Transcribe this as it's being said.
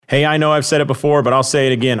Hey, I know I've said it before, but I'll say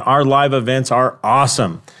it again. Our live events are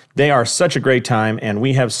awesome. They are such a great time, and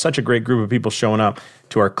we have such a great group of people showing up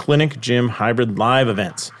to our Clinic Gym Hybrid live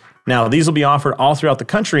events. Now, these will be offered all throughout the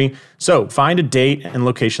country, so find a date and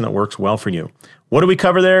location that works well for you. What do we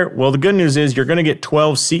cover there? Well, the good news is you're going to get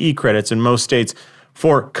 12 CE credits in most states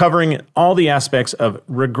for covering all the aspects of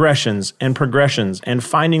regressions and progressions and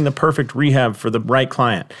finding the perfect rehab for the right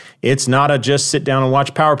client. It's not a just sit down and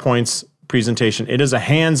watch PowerPoints presentation. It is a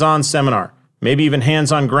hands-on seminar, maybe even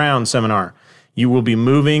hands-on ground seminar. You will be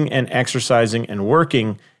moving and exercising and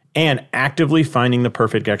working and actively finding the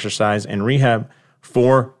perfect exercise and rehab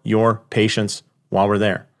for your patients while we're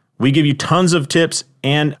there. We give you tons of tips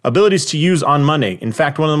and abilities to use on Monday. In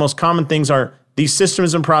fact, one of the most common things are these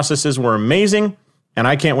systems and processes were amazing, and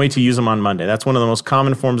I can't wait to use them on Monday. That's one of the most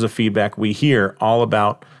common forms of feedback we hear all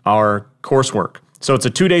about our coursework. So it's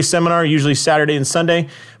a 2-day seminar, usually Saturday and Sunday,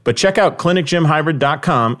 but check out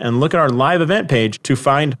clinicgymhybrid.com and look at our live event page to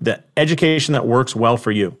find the education that works well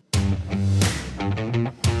for you.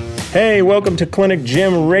 Hey, welcome to Clinic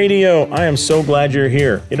Gym Radio. I am so glad you're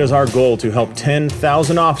here. It is our goal to help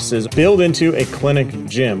 10,000 offices build into a clinic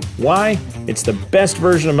gym. Why? It's the best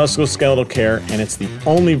version of musculoskeletal care, and it's the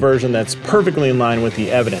only version that's perfectly in line with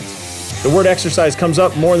the evidence. The word exercise comes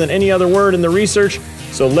up more than any other word in the research,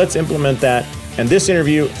 so let's implement that. And this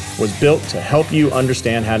interview was built to help you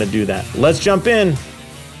understand how to do that. Let's jump in.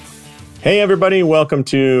 Hey, everybody. Welcome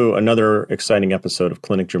to another exciting episode of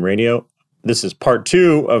Clinic Gym Radio. This is part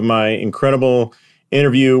 2 of my incredible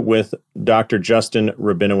interview with Dr. Justin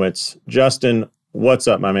Rabinowitz. Justin, what's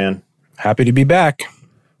up, my man? Happy to be back.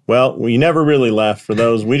 Well, we never really left for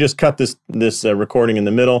those. We just cut this recording in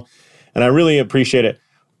the middle, and I really appreciate it.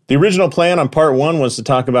 The original plan on part 1 was to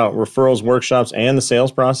talk about referrals, workshops, and the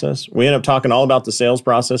sales process. We ended up talking all about the sales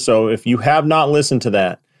process. So if you have not listened to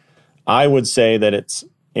that, I would say that it's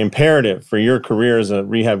imperative for your career as a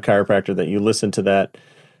rehab chiropractor that you listen to that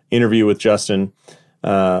interview with Justin.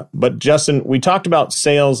 But Justin, we talked about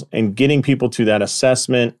sales and getting people to that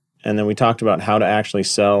assessment, and then we talked about how to actually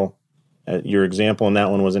sell. Your example in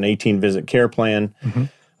that one was an 18-visit care plan.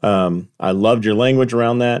 Mm-hmm. I loved your language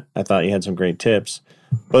around that. I thought you had some great tips.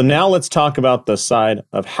 But now let's talk about the side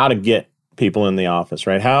of how to get people in the office,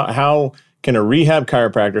 right? How can a rehab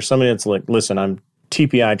chiropractor, somebody that's like, listen, I'm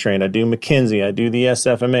TPI trained, I do McKinsey, I do the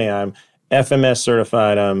SFMA, I'm FMS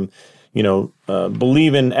certified, I'm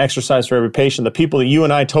believe in exercise for every patient, the people that you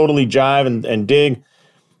and I totally jive and dig.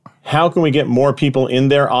 How can we get more people in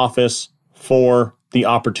their office for the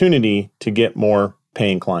opportunity to get more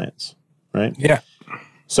paying clients, right? Yeah.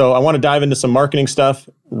 So I want to dive into some marketing stuff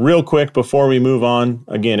real quick before we move on.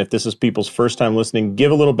 Again, if this is people's first time listening, give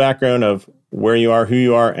a little background of where you are, who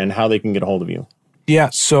you are, and how they can get a hold of you. Yeah,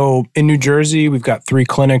 so in New Jersey, we've got 3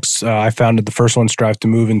 clinics. I founded the first one, Strive to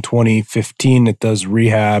Move, in 2015. It does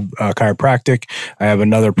rehab chiropractic. I have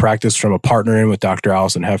another practice from a partner in with Dr.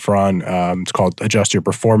 Allison Heffron. It's called Adjust Your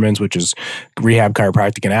Performance, which is rehab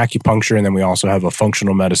chiropractic and acupuncture. And then we also have a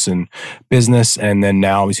functional medicine business. And then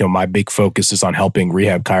now, my big focus is on helping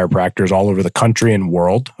rehab chiropractors all over the country and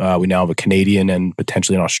world. We now have a Canadian and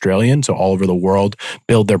potentially an Australian, so all over the world,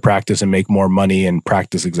 build their practice and make more money and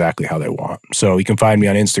practice exactly how they want. So you can find me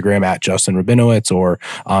on Instagram at Justin Rabinowitz or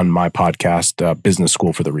on my podcast, Business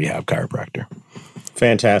School for the Rehab Chiropractor.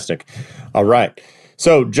 Fantastic. All right.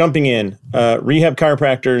 So jumping in, rehab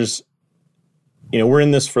chiropractors, we're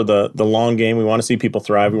in this for the long game. We want to see people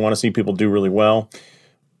thrive. We want to see people do really well,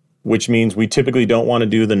 which means we typically don't want to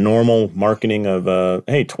do the normal marketing of,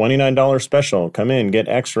 hey, $29 special, come in, get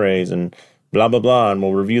x-rays and blah, blah, blah, and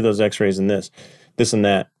we'll review those x-rays and this and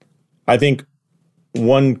that. I think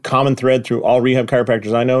one common thread through all rehab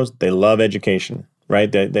chiropractors I know is they love education, right?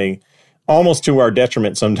 They almost to our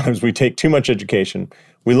detriment sometimes we take too much education.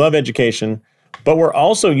 We love education, but we're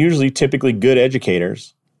also usually typically good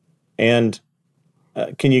educators. And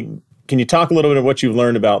can you talk a little bit of what you've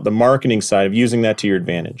learned about the marketing side of using that to your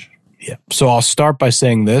advantage? Yeah. So I'll start by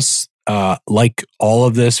saying this. Like all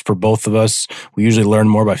of this for both of us, we usually learn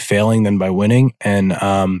more by failing than by winning. And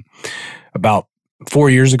about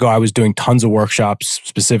 4 years ago, I was doing tons of workshops,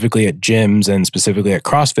 specifically at gyms and specifically at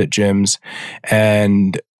CrossFit gyms.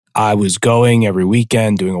 And I was going every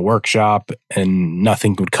weekend doing a workshop and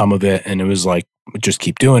nothing would come of it. And it was like, just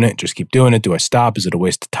keep doing it. Just keep doing it. Do I stop? Is it a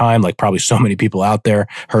waste of time? Like probably so many people out there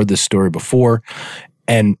heard this story before.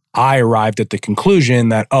 And I arrived at the conclusion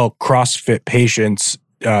that, CrossFit patients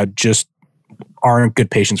just aren't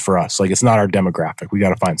good patients for us. Like it's not our demographic. We got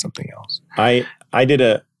to find something else. I did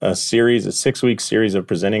a 6-week series of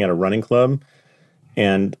presenting at a running club.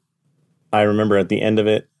 And I remember at the end of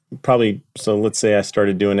it, so let's say I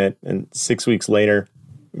started doing it and 6 weeks later,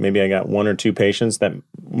 maybe I got 1 or 2 patients that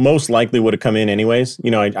most likely would have come in anyways.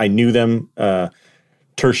 You know, I knew them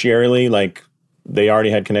tertiarily, like they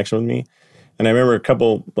already had connection with me. And I remember a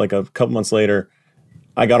couple months later,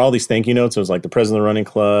 I got all these thank you notes. It was like the president of the running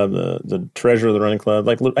club, the treasurer of the running club,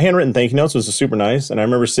 like handwritten thank you notes was super nice. And I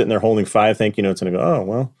remember sitting there holding 5 thank you notes and I go, oh,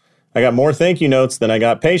 well, I got more thank you notes than I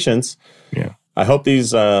got patients. Yeah. I hope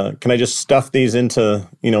these, can I just stuff these into,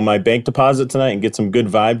 my bank deposit tonight and get some good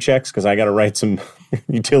vibe checks? Because I got to write some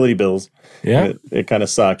utility bills. Yeah. It kind of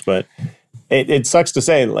sucked, but it sucks to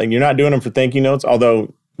say, like, you're not doing them for thank you notes,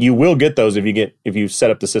 although you will get those if you set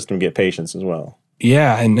up the system to get patients as well.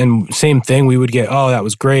 Yeah, and same thing. We would get, oh, that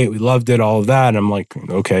was great. We loved it, all of that. And I'm like,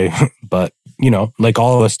 okay, but, like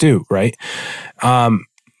all of us do, right?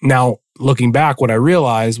 Now, looking back, what I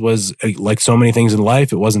realized was, like so many things in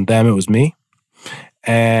life, it wasn't them, it was me.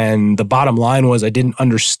 And the bottom line was I didn't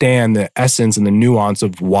understand the essence and the nuance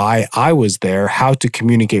of why I was there, how to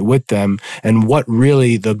communicate with them, and what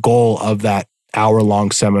really the goal of that hour-long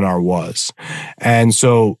seminar was. And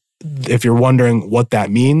so if you're wondering what that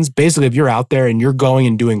means, basically if you're out there and you're going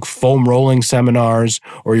and doing foam rolling seminars,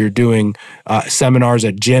 or you're doing seminars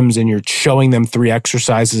at gyms and you're showing them 3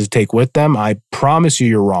 exercises to take with them, I promise you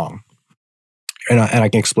you're wrong. And I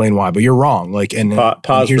can explain why, but you're wrong. Like, and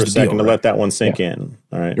pause for a second to let that one sink in.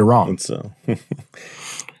 All right, you're wrong. So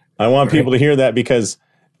I want people to hear that, because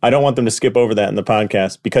I don't want them to skip over that in the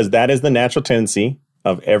podcast, because that is the natural tendency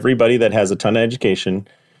of everybody that has a ton of education.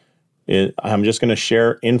 I'm just going to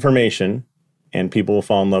share information, and people will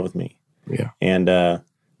fall in love with me. Yeah. And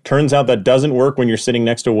turns out that doesn't work when you're sitting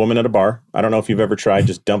next to a woman at a bar. I don't know if you've ever tried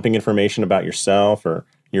just dumping information about yourself or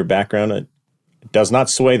your background. It does not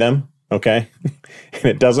sway them. Okay. And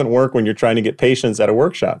it doesn't work when you're trying to get patients at a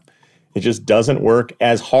workshop. It just doesn't work,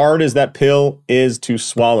 as hard as that pill is to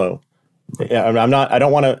swallow. I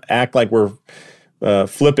don't want to act like we're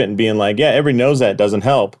flippant and being like, yeah, everybody knows that doesn't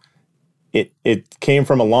help. It came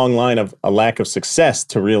from a long line of a lack of success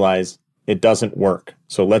to realize it doesn't work.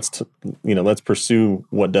 So let's pursue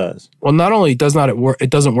what does. Well, not only it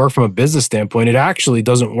doesn't work from a business standpoint, it actually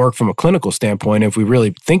doesn't work from a clinical standpoint if we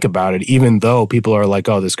really think about it, even though people are like,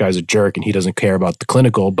 oh, this guy's a jerk and he doesn't care about the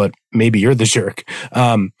clinical, but maybe you're the jerk.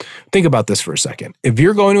 Think about this for a second. If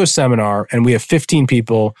you're going to a seminar and we have 15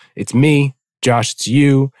 people, it's me, Josh, it's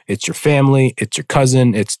you, it's your family, it's your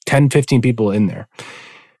cousin, it's 10, 15 people in there.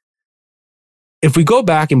 If we go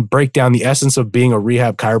back and break down the essence of being a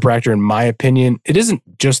rehab chiropractor, in my opinion, it isn't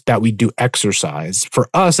just that we do exercise. For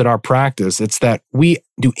us at our practice, it's that we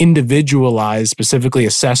do individualized, specifically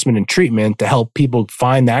assessment and treatment to help people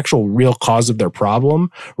find the actual real cause of their problem,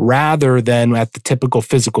 rather than at the typical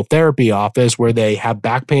physical therapy office where they have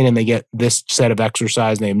back pain and they get this set of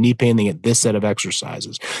exercise, and they have knee pain, they get this set of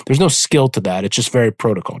exercises. There's no skill to that. It's just very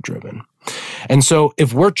protocol driven. And so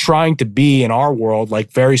if we're trying to be in our world,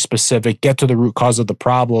 like very specific, get to the root cause of the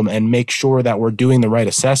problem and make sure that we're doing the right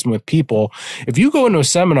assessment with people, if you go into a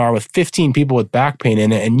seminar with 15 people with back pain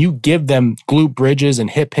in it and you give them glute bridges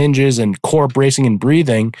and hip hinges and core bracing and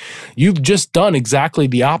breathing, you've just done exactly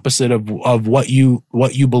the opposite of what you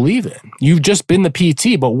believe in. You've just been the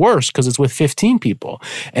PT, but worse, because it's with 15 people.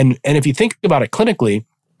 And if you think about it clinically,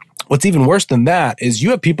 what's even worse than that is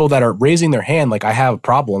you have people that are raising their hand like, I have a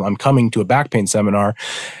problem, I'm coming to a back pain seminar,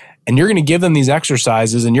 and you're going to give them these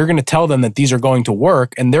exercises and you're going to tell them that these are going to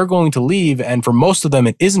work, and they're going to leave, and for most of them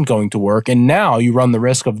it isn't going to work, and now you run the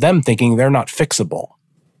risk of them thinking they're not fixable.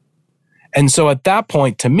 And so at that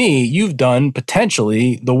point, to me, you've done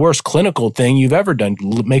potentially the worst clinical thing you've ever done,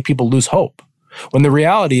 make people lose hope. When the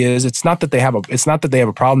reality is, it's not that they have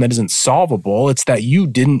a problem that isn't solvable. It's that you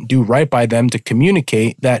didn't do right by them to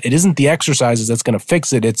communicate that it isn't the exercises that's going to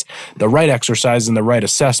fix it. It's the right exercise and the right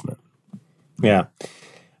assessment. Yeah.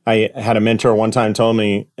 I had a mentor one time told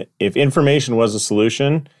me, if information was a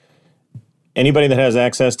solution, anybody that has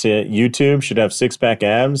access to YouTube should have 6-pack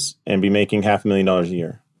abs and be making $500,000 a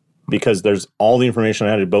year, because there's all the information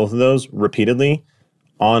on how to do both of those repeatedly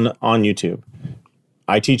on YouTube.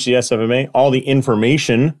 I teach the SFMA. All the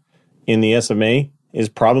information in the SMA is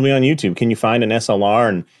probably on YouTube. Can you find an SLR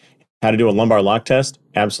and how to do a lumbar lock test?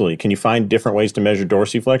 Absolutely. Can you find different ways to measure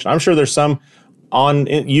dorsiflexion? I'm sure there's some on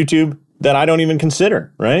YouTube that I don't even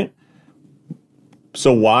consider, right?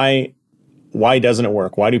 So why doesn't it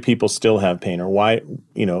work? Why do people still have pain? Or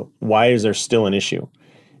why is there still an issue?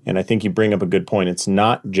 And I think you bring up a good point. It's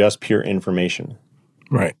not just pure information.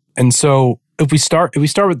 Right. And so if we start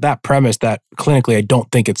with that premise that clinically I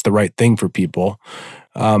don't think it's the right thing for people,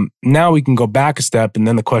 now we can go back a step, and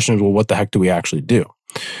then the question is, well, what the heck do we actually do?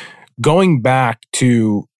 Going back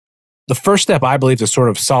to the first step, I believe, to sort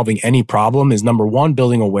of solving any problem is number one,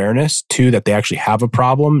 building awareness. Two, that they actually have a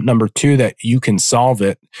problem. Number two, that you can solve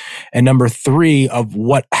it. And number three, of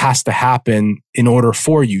what has to happen in order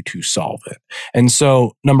for you to solve it. And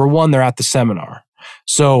so number one, they're at the seminar.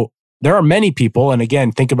 So there are many people, and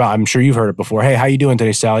again, think about, I'm sure you've heard it before. Hey, how you doing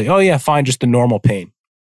today, Sally? Oh yeah, fine, just the normal pain.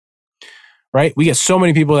 Right? We get so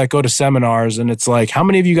many people that go to seminars, and it's like, how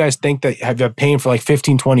many of you guys think that have had pain for like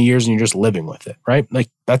 15, 20 years and you're just living with it, right? Like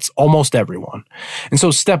that's almost everyone. And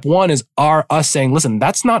so step one is us saying, listen,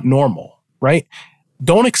 that's not normal, right?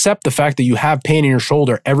 Don't accept the fact that you have pain in your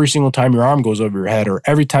shoulder every single time your arm goes over your head, or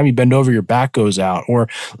every time you bend over, your back goes out, or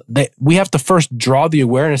that we have to first draw the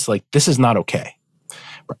awareness like this is not okay.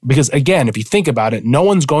 Because again, if you think about it, no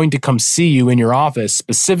one's going to come see you in your office,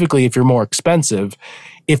 specifically if you're more expensive,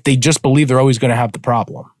 if they just believe they're always going to have the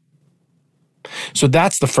problem. So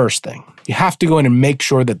that's the first thing. You have to go in and make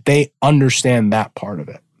sure that they understand that part of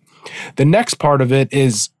it. The next part of it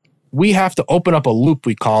is we have to open up a loop,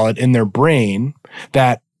 we call it, in their brain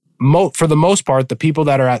that for the most part, the people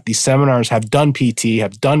that are at these seminars have done PT,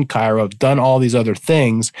 have done chiro, have done all these other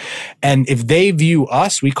things. And if they view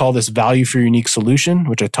us, we call this value for unique solution,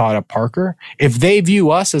 which I taught at Parker. If they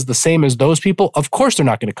view us as the same as those people, of course they're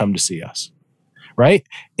not going to come to see us. Right?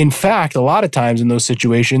 In fact, a lot of times in those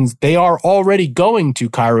situations, they are already going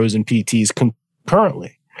to chiros and PTs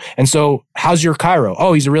concurrently. And so, how's your chiro?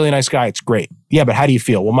 Oh, he's a really nice guy. It's great. Yeah, but how do you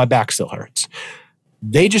feel? Well, my back still hurts.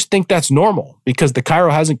 They just think that's normal because the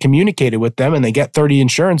chiro hasn't communicated with them and they get 30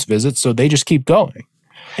 insurance visits, so they just keep going.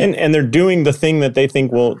 And they're doing the thing that they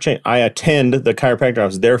think will change. I attend the chiropractor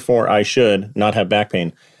office, therefore I should not have back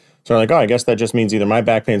pain. So they're like, oh, I guess that just means either my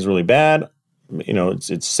back pain is really bad,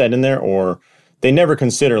 it's set in there, or they never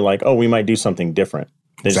consider like, oh, we might do something different.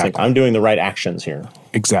 They just think, I'm doing the right actions here.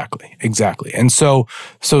 Exactly. And so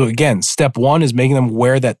again, step one is making them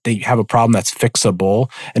aware that they have a problem that's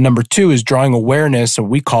fixable. And number two is drawing awareness, and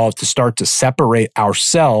we call it to start to separate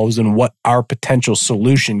ourselves and what our potential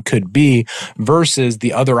solution could be versus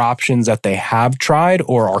the other options that they have tried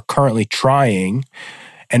or are currently trying,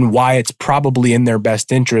 and why it's probably in their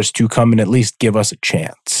best interest to come and at least give us a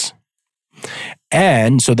chance.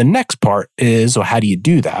 And so the next part is, so how do you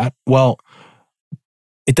do that? Well,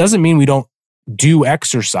 it doesn't mean we don't do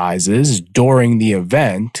exercises during the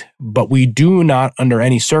event, but we do not under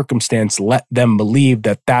any circumstance let them believe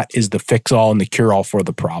that that is the fix-all and the cure-all for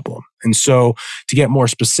the problem. And so to get more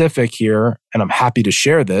specific here, and I'm happy to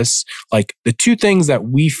share this, like the two things that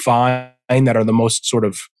we find that are the most sort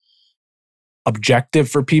of objective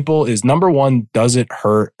for people is number one, does it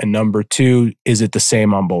hurt? And number two, is it the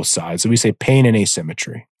same on both sides? So we say pain and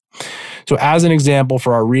asymmetry. So as an example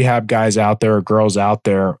for our rehab guys out there or girls out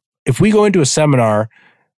there, if we go into a seminar,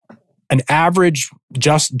 an average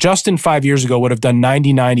Justin 5 years ago would have done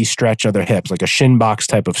 90-90 stretch of their hips, like a shin box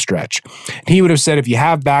type of stretch. And he would have said, if you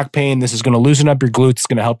have back pain, this is going to loosen up your glutes, it's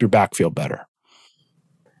going to help your back feel better.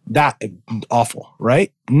 That awful,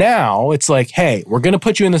 right? Now it's like, hey, we're going to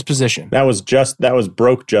put you in this position. That was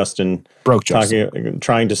broke Justin.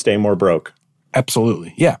 Trying to stay more broke.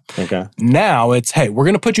 Absolutely. Yeah. Okay. Now it's, hey, we're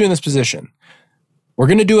going to put you in this position. We're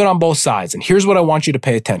going to do it on both sides. And here's what I want you to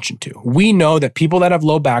pay attention to. We know that people that have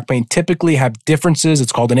low back pain typically have differences.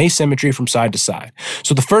 It's called an asymmetry from side to side.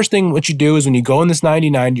 So the first thing what you do is when you go in this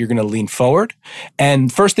 90-90, you're going to lean forward.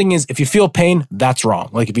 And first thing is, if you feel pain, that's wrong.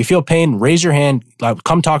 Like if you feel pain, raise your hand, like,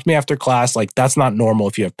 come talk to me after class. Like that's not normal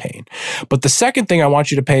if you have pain. But the second thing I want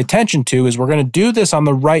you to pay attention to is we're going to do this on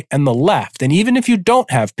the right and the left. And even if you don't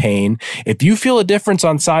have pain, if you feel a difference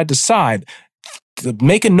on side to side,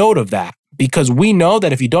 make a note of that. Because we know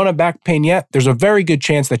that if you don't have back pain yet, there's a very good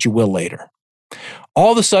chance that you will later.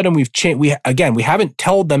 All of a sudden, we've changed. We haven't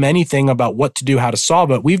told them anything about what to do, how to solve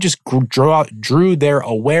it. We've just drew their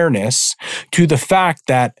awareness to the fact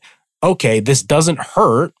that, okay, this doesn't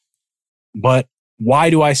hurt, but why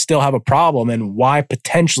do I still have a problem? And why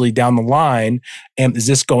potentially down the line is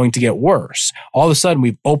this going to get worse? All of a sudden,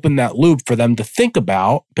 we've opened that loop for them to think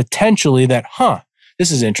about potentially that, this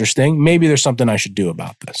is interesting. Maybe there's something I should do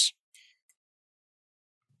about this.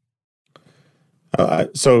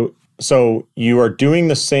 So you are doing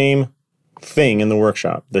the same thing in the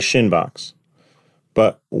workshop, the shin box,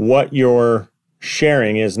 but what you're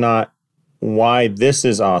sharing is not why this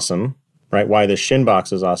is awesome, right? Why the shin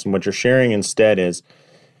box is awesome. What you're sharing instead is,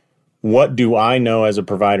 what do I know as a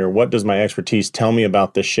provider? What does my expertise tell me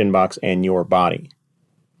about the shin box and your body?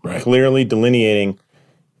 Right. Clearly delineating,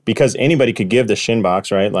 because anybody could give the shin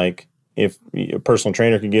box, right? Like if a personal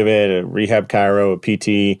trainer could give it, a rehab chiro,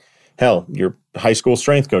 a PT, hell, your high school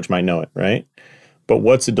strength coach might know it, right? But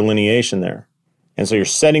what's the delineation there? And so you're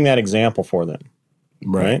setting that example for them,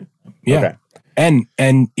 right? Yeah. Okay. And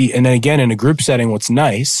then again, in a group setting, what's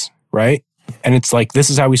nice, right? And it's like, this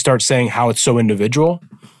is how we start saying how it's so individual.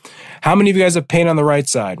 How many of you guys have pain on the right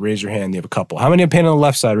side? Raise your hand. You have a couple. How many have pain on the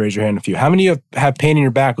left side? Raise your hand. A few. How many have pain in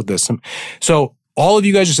your back with this? So all of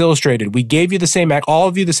you guys just illustrated. We gave you all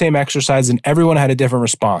of you the same exercise, and everyone had a different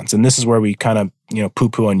response. And this is where we kind of,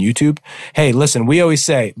 poo-poo on YouTube. Hey, listen, we always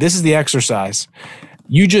say, this is the exercise.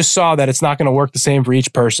 You just saw that it's not going to work the same for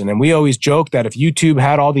each person. And we always joke that if YouTube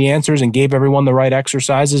had all the answers and gave everyone the right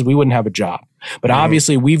exercises, we wouldn't have a job. But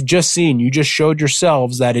obviously, we've just seen, you just showed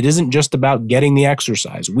yourselves that it isn't just about getting the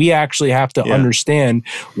exercise. We actually have to understand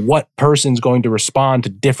what person's going to respond to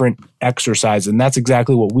different exercises. And that's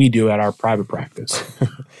exactly what we do at our private practice.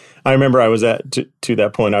 I remember I was to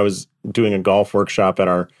that point, I was doing a golf workshop at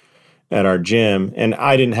our gym, and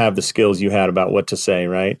I didn't have the skills you had about what to say,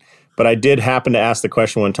 right? But I did happen to ask the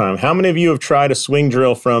question one time, how many of you have tried a swing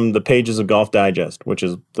drill from the pages of Golf Digest, which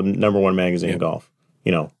is the #1 magazine in golf?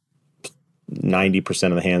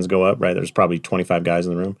 90% of the hands go up, right? There's probably 25 guys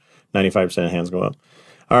in the room. 95% of the hands go up.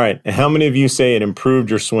 All right. And how many of you say it improved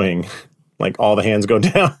your swing? Like all the hands go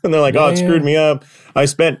down and they're like, it screwed me up. I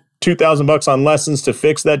spent $2,000 on lessons to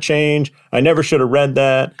fix that change. I never should have read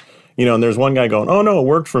that. And there's one guy going, oh no, it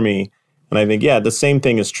worked for me. And I think, the same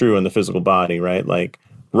thing is true in the physical body, right? Like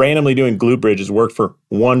randomly doing glute bridges worked for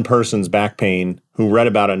one person's back pain who read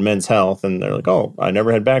about it in Men's Health. And they're like, oh, I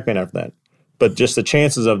never had back pain after that. But just the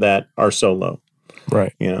chances of that are so low.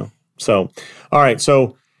 Right. So, all right.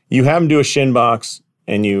 So you have them do a shin box,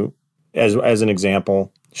 and you, as an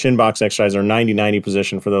example, shin box exercise or 90-90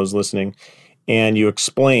 position for those listening, and you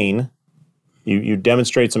explain, you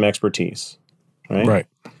demonstrate some expertise, right? Right.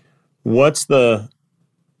 What's the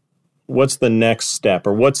next step,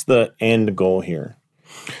 or what's the end goal here?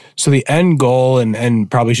 So the end goal,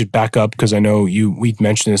 and probably should back up because I know we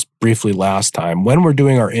mentioned this briefly last time. When we're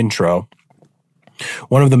doing our intro,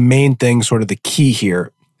 one of the main things, sort of the key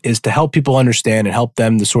here, is to help people understand and help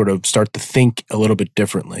them to sort of start to think a little bit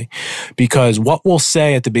differently. Because what we'll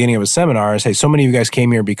say at the beginning of a seminar is, hey, so many of you guys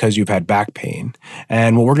came here because you've had back pain.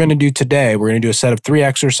 And what we're going to do today, we're going to do a set of 3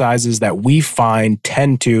 exercises that we find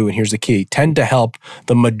tend to, and here's the key, tend to help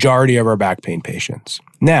the majority of our back pain patients.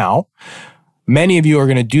 Now, many of you are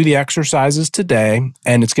going to do the exercises today,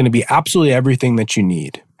 and it's going to be absolutely everything that you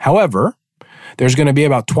need. However, there's going to be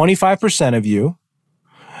about 25% of you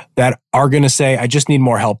that are going to say, I just need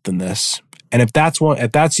more help than this. And if that's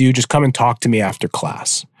you, just come and talk to me after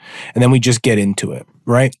class. And then we just get into it,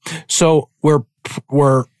 right? So we're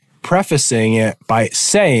prefacing it by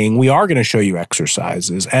saying we are going to show you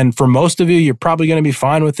exercises. And for most of you, you're probably going to be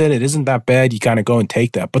fine with it. It isn't that bad. You kind of go and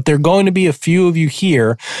take that. But there are going to be a few of you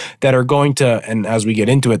here that are going to, and as we get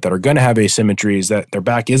into it, that are going to have asymmetries, that their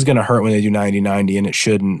back is going to hurt when they do 90-90 and it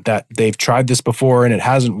shouldn't, that they've tried this before and it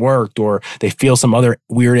hasn't worked, or they feel some other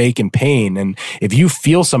weird ache and pain. And if you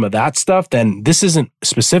feel some of that stuff, then this isn't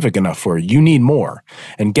specific enough for you. You need more.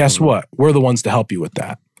 And guess what? We're the ones to help you with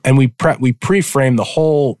that. And we pre-frame the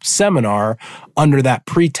whole seminar under that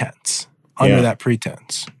pretense. But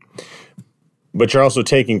you're also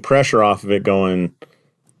taking pressure off of it, going,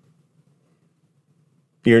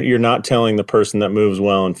 you're not telling the person that moves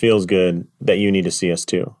well and feels good that you need to see us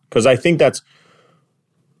too. Because I think that's,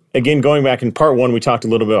 again, going back in part 1, we talked a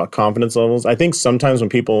little bit about confidence levels. I think sometimes when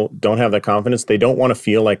people don't have that confidence, they don't want to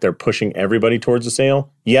feel like they're pushing everybody towards a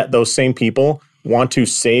sale, yet those same people want to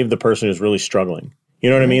save the person who's really struggling. You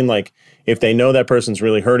know what I mean? Like, if they know that person's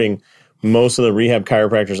really hurting, most of the rehab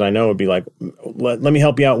chiropractors I know would be like, let me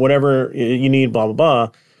help you out, whatever you need, blah, blah, blah.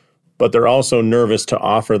 But they're also nervous to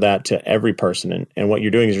offer that to every person. And what you're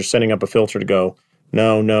doing is you're setting up a filter to go,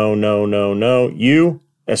 no. You,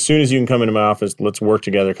 as soon as you can come into my office, let's work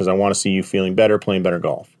together because I want to see you feeling better, playing better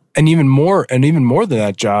golf. And even more than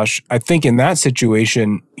that, Josh, I think in that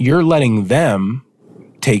situation, you're letting them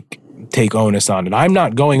take onus on it. I'm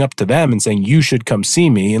not going up to them and saying, you should come see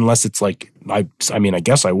me, unless it's like, I mean, I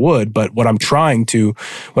guess I would, but what I'm trying to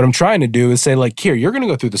do is say, like, here, you're going to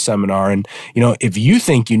go through the seminar, and, if you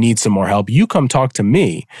think you need some more help, you come talk to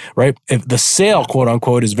me, right? If the sale, quote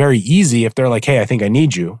unquote, is very easy, if they're like, hey, I think I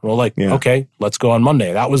need you. Well, okay, let's go on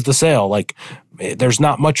Monday. That was the sale. Like, there's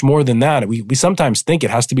not much more than that. We sometimes think it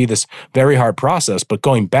has to be this very hard process, but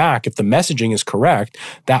going back, if the messaging is correct,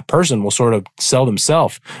 that person will sort of sell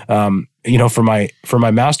themselves. For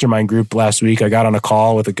my mastermind group last week, I got on a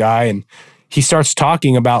call with a guy, and he starts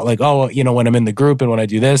talking about like, when I'm in the group and when I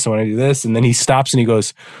do this and when I do this, and then he stops and he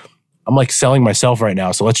goes, I'm like selling myself right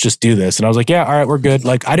now. So let's just do this. And I was like, yeah, all right, we're good.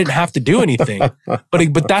 Like I didn't have to do anything,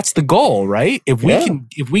 but that's the goal, right? If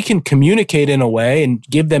we can communicate in a way and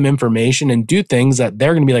give them information and do things that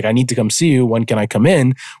they're going to be like, I need to come see you. When can I come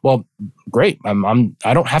in? Well, great. I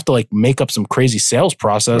don't have to like make up some crazy sales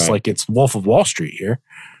process. Like it's Wolf of Wall Street here.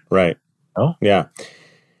 Right. Oh yeah.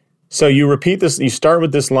 So you repeat this, you start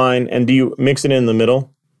with this line, and do you mix it in the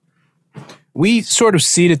middle? We sort of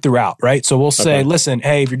seed it throughout, right? So we'll say, listen,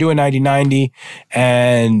 hey, if you're doing 90-90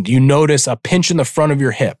 and you notice a pinch in the front of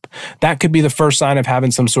your hip, that could be the first sign of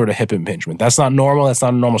having some sort of hip impingement. That's not normal. That's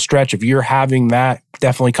not a normal stretch. If you're having that,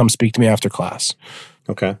 definitely come speak to me after class.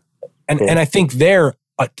 Okay. And cool. And I think there,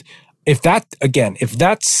 if that's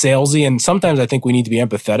salesy, and sometimes I think we need to be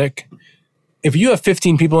empathetic. If you have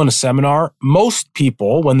 15 people in a seminar, most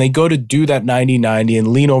people, when they go to do that 90-90 and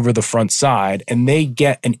lean over the front side and they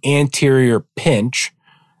get an anterior pinch,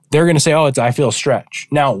 they're going to say, oh, I feel a stretch.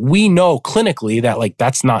 Now, we know clinically that like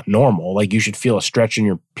that's not normal. Like you should feel a stretch in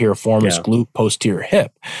your piriformis glute posterior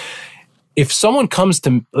hip. If someone comes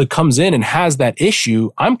in and has that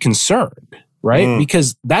issue, I'm concerned, right?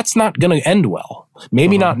 Because that's not going to end well.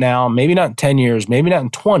 Maybe not now, maybe not in 10 years, maybe not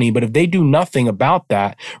in 20, but if they do nothing about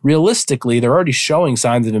that, realistically, they're already showing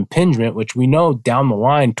signs of impingement, which we know down the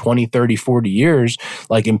line, 20, 30, 40 years,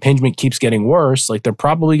 like impingement keeps getting worse, like they're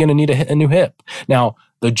probably going to need a new hip. Now,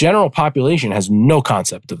 the general population has no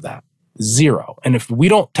concept of that. Zero. And if we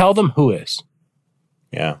don't tell them, who is?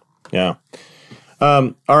 Yeah.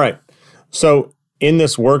 All right. So in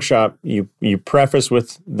this workshop, you preface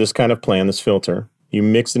with this kind of plan, this filter. You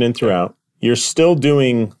mix it in throughout. You're still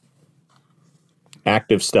doing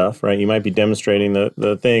active stuff, right? You might be demonstrating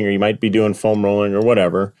the thing, or you might be doing foam rolling or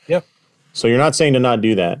whatever. Yep. So you're not saying to not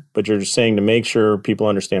do that, but you're just saying to make sure people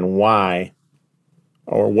understand why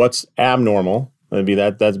or what's abnormal. That'd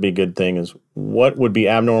be a good thing, is what would be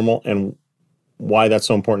abnormal and why that's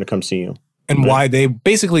so important to come see you. And why they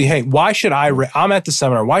basically, hey, why should I'm at the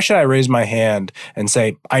seminar, why should I raise my hand and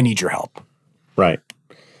say, I need your help? Right.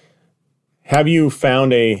 Have you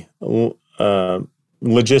found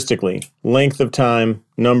logistically, length of time,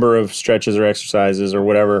 number of stretches or exercises or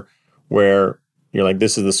whatever, where you're like,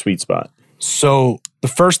 this is the sweet spot? So the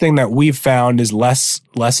first thing that we've found is less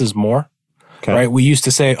is more. Okay. Right? We used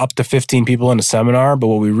to say up to 15 people in a seminar, but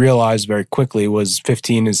what we realized very quickly was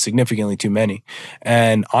 15 is significantly too many.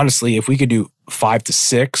 And honestly, if we could do 5 to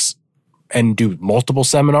 6 and do multiple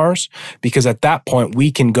seminars, because at that point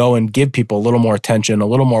we can go and give people a little more attention, a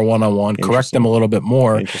little more one-on-one, correct them a little bit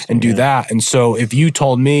more, and do that. And so if you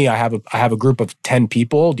told me I have a group of 10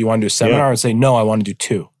 people, do you want to do a seminar? I'd say, no, I want to do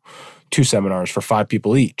two seminars for 5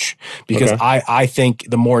 people each, because I think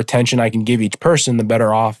the more attention I can give each person, the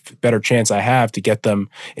better chance I have to get them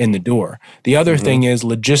in the door. The other thing is,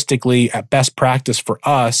 logistically, at best practice for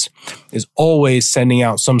us is always sending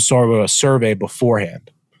out some sort of a survey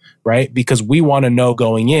beforehand, right? Because we want to know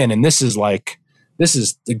going in, and this is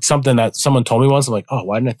something that someone told me once. I'm like, oh,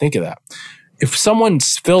 why didn't I think of that? If someone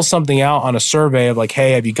fills something out on a survey of like,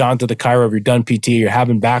 hey, have you gone to the chiro, have you done PT, you're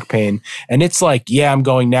having back pain, and it's like, yeah, I'm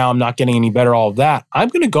going now, I'm not getting any better, all of that, I'm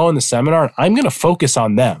going to go in the seminar and I'm going to focus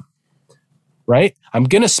on them, right? I'm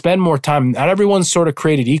going to spend more time. Not everyone's sort of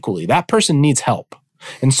created equally. That person needs help.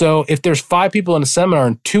 And so if there's 5 people in a seminar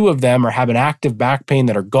and 2 of them are having active back pain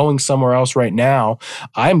that are going somewhere else right now,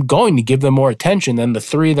 I'm going to give them more attention than the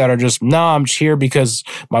 3 that are just, I'm just here because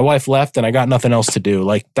my wife left and I got nothing else to do.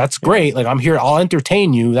 Like, that's great. Like, I'm here. I'll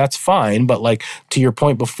entertain you. That's fine. But like, to your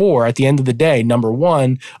point before, at the end of the day, number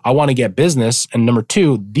 1, I want to get business. And number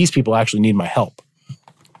 2, these people actually need my help.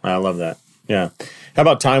 I love that. Yeah. How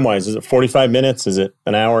about time-wise? Is it 45 minutes? Is it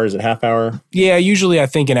an hour? Is it half hour? Yeah, usually I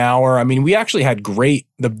think an hour. I mean, we actually had probably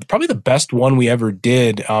the best one we ever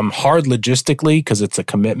did, hard logistically because it's a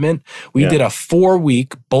commitment. We did a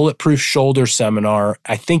 4-week bulletproof shoulder seminar.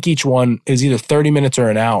 I think each one is either 30 minutes or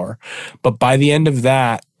an hour. But by the end of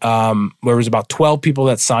that, there was about 12 people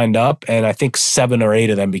that signed up, and I think 7 or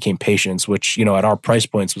 8 of them became patients, which, at our price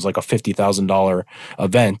points was like a $50,000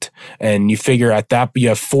 event. And you figure at that, you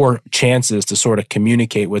have 4 chances to sort of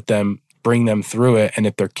communicate with them, bring them through it. And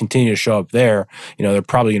if they continue to show up there, they're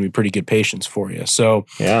probably going to be pretty good patients for you. So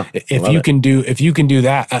if you can do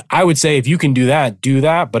that, I would say if you can do that, do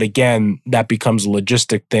that. But again, that becomes a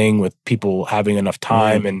logistic thing with people having enough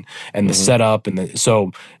time and the setup. And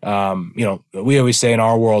so, we always say in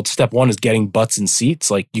our world, step 1 is getting butts in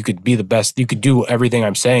seats. Like, you could be the best, you could do everything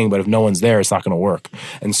I'm saying, but if no one's there, it's not going to work.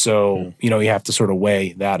 And so, you have to sort of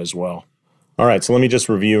weigh that as well. All right. So let me just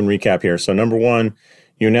review and recap here. So number 1,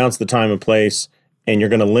 you announce the time and place, and you're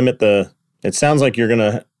going to limit it sounds like you're going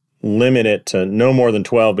to limit it to no more than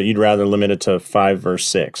 12, but you'd rather limit it to 5 or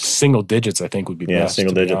 6. Single digits, I think, would be best. Yeah,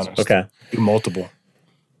 single digits. Okay. Do multiple.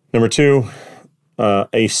 Number 2,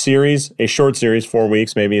 a short series, 4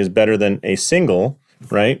 weeks maybe, is better than a single,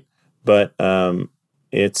 right? But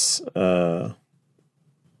it's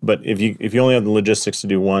but if you only have the logistics to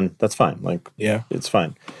do one, that's fine. Like, yeah, it's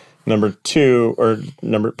fine. Point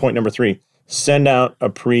number 3, send out a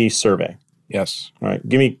pre-survey. Yes. All right.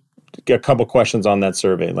 Give me a couple questions on that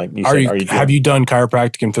survey. Like you said, have you done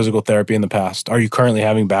chiropractic and physical therapy in the past? Are you currently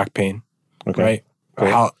having back pain? Okay. Right.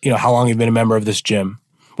 Cool. How long have you been a member of this gym?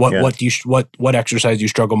 What exercise do you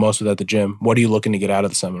struggle most with at the gym? What are you looking to get out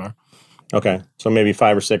of the seminar? Okay. So maybe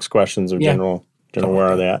 5 or 6 questions of general where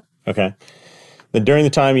are they at? Okay. Then during the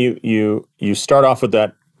time you start off with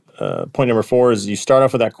that point number 4 is you start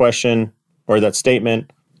off with that question or that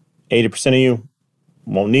statement. 80% of you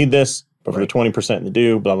won't need this, but for the 20% that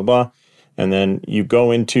do, blah, blah, blah. And then you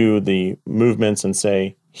go into the movements and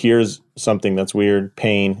say, here's something that's weird,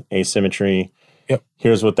 pain, asymmetry. Yep.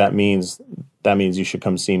 Here's what that means. That means you should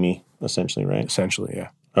come see me, essentially, right? Essentially, yeah.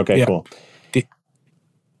 Okay, cool.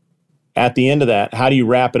 At the end of that, how do you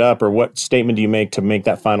wrap it up, or what statement do you make to make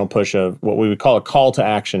that final push of what we would call a call to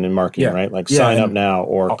action in marketing, right? Like sign up now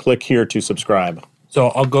or click here to subscribe. So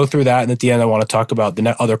I'll go through that, and at the end I want to talk about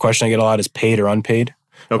the other question I get a lot is paid or unpaid.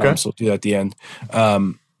 Okay. So we'll do that at the end.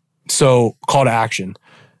 So call to action.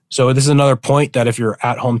 So this is another point that if you're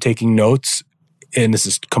at home taking notes, and this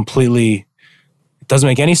is completely, it doesn't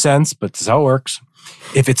make any sense, but this is how it works.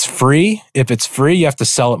 If it's free, you have to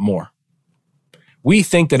sell it more. We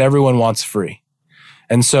think that everyone wants free.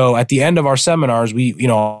 And so at the end of our seminars,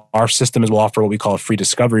 our system is we'll offer what we call a free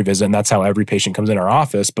discovery visit. And that's how every patient comes in our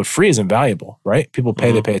office. But free is invaluable, right? People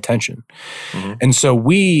pay, they pay attention. Mm-hmm. And so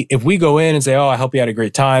if we go in and say, oh, I hope you had a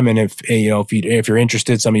great time. And if you're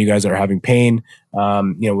interested, some of you guys that are having pain, we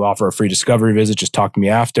offer a free discovery visit. Just talk to me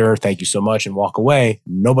after. Thank you so much. And walk away.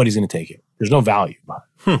 Nobody's going to take it. There's no value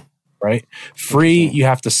behind it, right? Free, you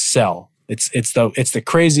have to sell. It's the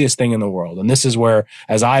craziest thing in the world. And this is where,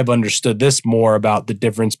 as I've understood this more about the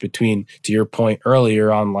difference between, to your point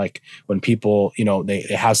earlier on, like when people, they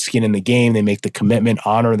have skin in the game, they make the commitment,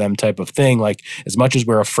 honor them type of thing. Like as much as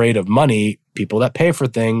we're afraid of money, people that pay for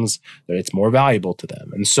things, it's more valuable to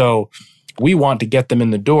them. And so we want to get them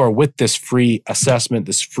in the door with this free assessment,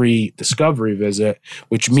 this free discovery visit,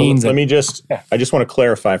 which means I just want to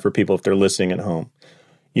clarify for people if they're listening at home.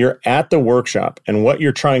 You're at the workshop, and what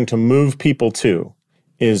you're trying to move people to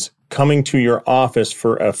is coming to your office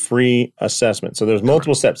for a free assessment. So there's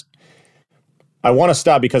multiple steps. I want to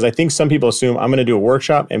stop because I think some people assume I'm going to do a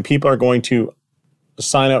workshop and people are going to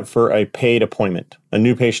sign up for a paid appointment, a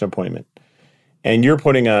new patient appointment. And you're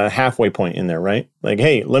putting a halfway point in there, right? Like,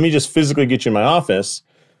 hey, let me just physically get you in my office,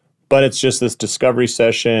 but it's just this discovery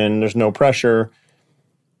session. There's no pressure.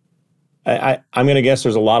 I'm going to guess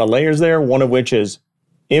there's a lot of layers there, one of which is,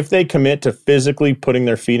 if they commit to physically putting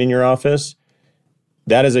their feet in your office,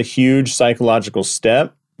 that is a huge psychological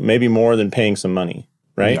step, maybe more than paying some money,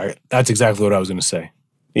 right? Yeah, that's exactly what I was going to say.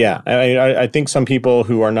 Yeah. I think some people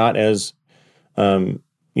who are not as, they're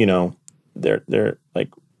like,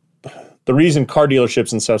 the reason car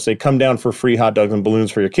dealerships and stuff say come down for free hot dogs and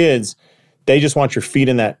balloons for your kids, they just want your feet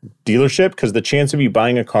in that dealership because the chance of you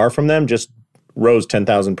buying a car from them just rose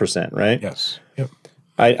 10,000%, right? Yes. Yep.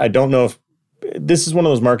 I don't know if, this is one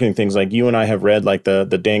of those marketing things, like you and I have read like the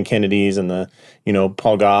Dan Kennedys and the,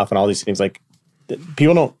 Paul Goff and all these things. Like we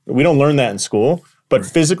don't learn that in school, but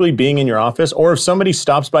physically being in your office, or if somebody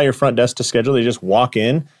stops by your front desk to schedule, they just walk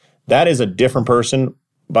in, that is a different person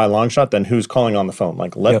by a long shot than who's calling on the phone.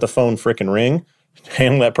 Like let the phone frickin' ring,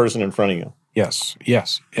 handle that person in front of you.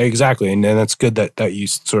 Yes, exactly. And that's good that you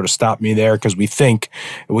sort of stopped me there because we think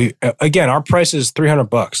again, our price is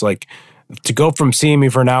 $300. Like, to go from seeing me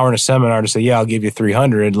for an hour in a seminar to say, yeah, I'll give you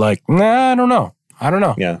 300, like, nah, I don't know.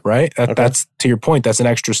 Yeah. Right? That's, to your point, that's an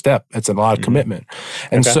extra step. It's a lot of commitment.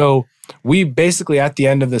 And so we basically, at the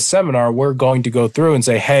end of this seminar, we're going to go through and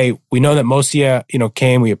say, hey, we know that most of you,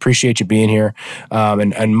 came. We appreciate you being here.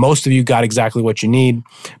 And most of you got exactly what you need.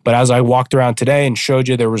 But as I walked around today and showed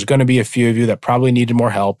you, there was going to be a few of you that probably needed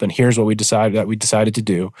more help. And here's what we decided to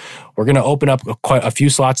do. We're going to open up quite a few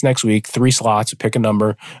slots next week, 3 slots, pick a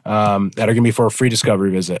number, that are going to be for a free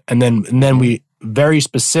discovery visit. And then we very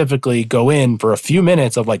specifically go in for a few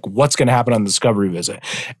minutes of like what's going to happen on the discovery visit.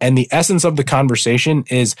 And the essence of the conversation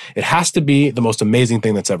is it has to be the most amazing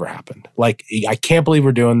thing that's ever happened. Like, I can't believe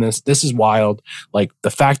we're doing this. This is wild. Like the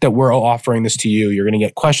fact that we're offering this to you, you're going to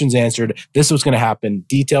get questions answered. This was going to happen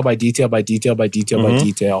detail by detail by detail by detail by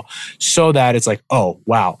detail, so that it's like, oh,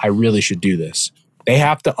 wow, I really should do this. They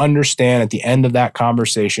have to understand at the end of that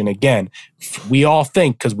conversation, again, we all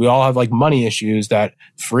think, because we all have like money issues, that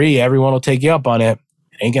free, everyone will take you up on it.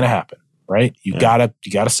 It ain't going to happen, right? You gotta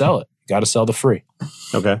sell it. You gotta sell the free.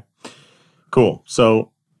 Okay, cool.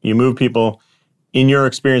 So you move people. In your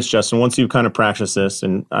experience, Justin, once you've kind of practiced this,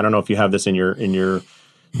 and I don't know if you have this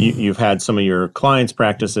you've had some of your clients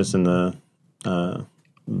practice this in the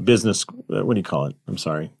business, what do you call it? I'm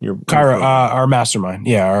sorry. Our mastermind.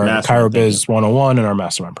 Yeah, our Chiro Biz 101 and our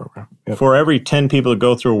mastermind program. Yep. For every 10 people that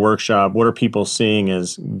go through a workshop, what are people seeing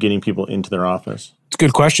as getting people into their office? It's a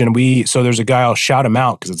good question. So there's a guy, I'll shout him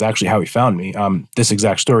out because it's actually how he found me. This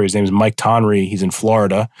exact story. His name is Mike Tonry. He's in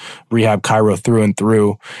Florida, rehab chiro through and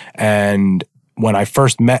through. And when I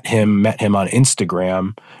first met him on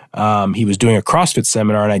Instagram, he was doing a CrossFit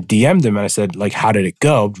seminar, and I DM'd him and I said, like, how did it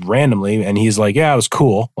go? Randomly. And he's like, yeah, it was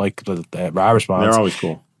cool. Like, my response. They're always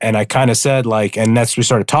cool. And I kind of said, like, and we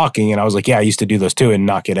started talking, and I was like, yeah, I used to do those too and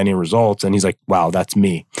not get any results. And he's like, wow, that's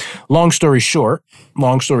me. Long story short,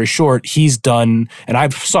 he's done, and I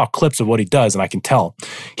saw clips of what he does, and I can tell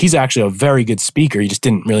he's actually a very good speaker. He just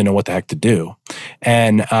didn't really know what the heck to do.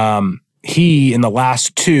 And, he, in the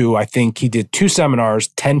last two, I think he did 2 seminars,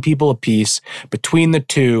 10 people apiece. Between the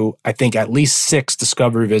two, I think at least 6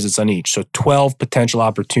 discovery visits on each. So 12 potential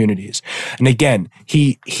opportunities. And again,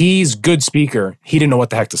 he's good speaker. He didn't know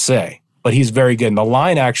what the heck to say, but he's very good. And the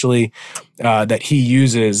line actually that he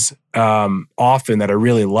uses often that I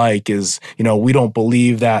really like is, we don't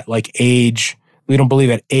believe that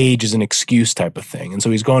age is an excuse type of thing. And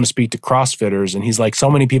so he's going to speak to CrossFitters, and he's like, so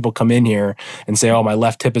many people come in here and say, oh, my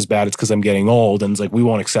left hip is bad. It's because I'm getting old. And it's like, we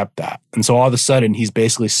won't accept that. And so all of a sudden he's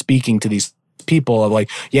basically speaking to these people of like,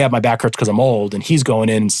 yeah, my back hurts because I'm old. And he's going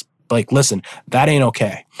in and like, listen, that ain't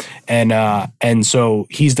okay. And so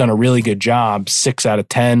he's done a really good job, 6 out of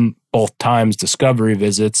 10, both times discovery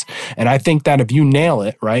visits. And I think that if you nail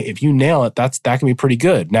it, right? If you nail it, that can be pretty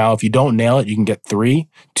good. Now, if you don't nail it, you can get 3,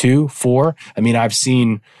 2, 4. I mean, I've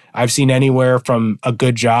seen anywhere from a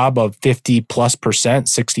good job of 50+%,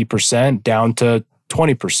 60% down to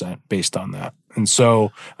 20% based on that. And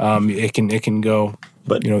so it can go.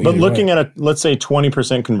 But looking at let's say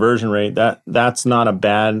 20% conversion rate, that's not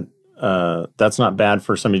bad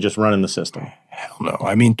for somebody just running the system. Hell no.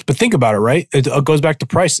 I mean, but think about it, right? It goes back to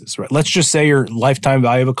prices, right? Let's just say your lifetime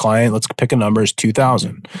value of a client, let's pick a number, is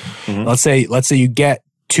 $2,000. Mm-hmm. Let's say you get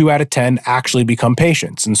 2 out of 10 actually become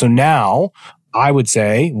patients. And so now I would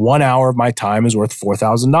say 1 hour of my time is worth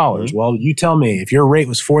 $4,000. Mm-hmm. Well, you tell me, if your rate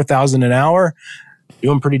was $4,000 an hour,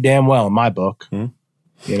 doing pretty damn well in my book.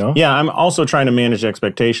 Mm-hmm. Yeah, I'm also trying to manage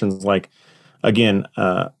expectations. Like, again,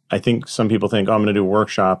 I think some people think, I'm going to do a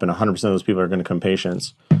workshop and 100% of those people are going to become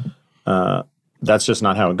patients. That's just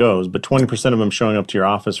not how it goes. But 20% of them showing up to your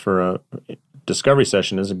office for a discovery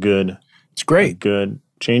session is it's great. Good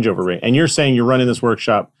changeover rate. And you're saying you're running this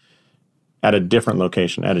workshop at a different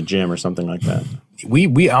location, at a gym or something like that.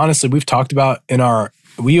 We honestly, we've talked about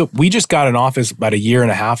we just got an office about 1.5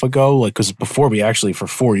 years ago, like, because before we actually, for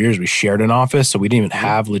 4 years, we shared an office. So we didn't even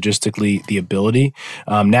have logistically the ability.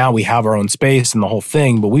 Now we have our own space and the whole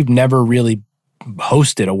thing, but we've never really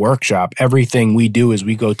hosted a workshop. Everything we do is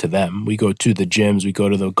we go to them. We go to the gyms, we go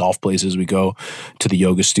to the golf places, we go to the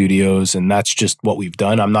yoga studios, and that's just what we've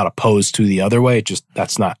done. I'm not opposed to the other way. It just,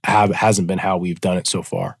 hasn't been how we've done it so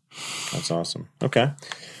far. That's awesome. Okay.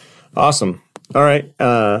 Awesome. All right.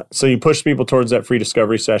 So you push people towards that free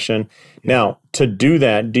discovery session. Now, to do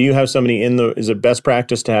that, do you have somebody is it best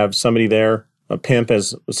practice to have somebody there, a pimp,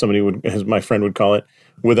 as my friend would call it,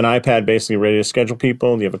 with an iPad basically ready to schedule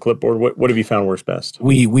people? Do you have a clipboard? What have you found works best?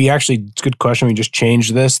 We actually, it's a good question. We just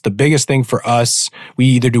changed this. The biggest thing for us, we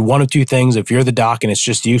either do one of two things. If you're the doc and it's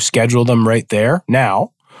just you, schedule them right there.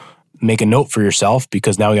 Now, make a note for yourself,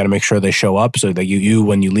 because now we got to make sure they show up so that you,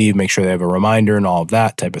 when you leave, make sure they have a reminder and all of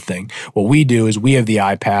that type of thing. What we do is we have the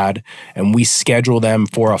iPad and we schedule them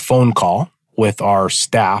for a phone call with our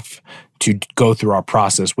staff to go through our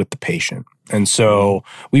process with the patient. And so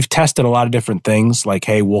we've tested a lot of different things, like,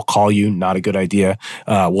 hey, we'll call you, not a good idea.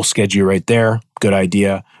 We'll schedule you right there, good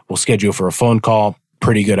idea. We'll schedule for a phone call,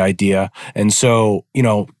 pretty good idea. And so,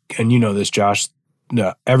 and you know this, Josh,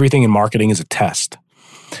 everything in marketing is a test.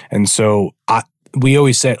 And so we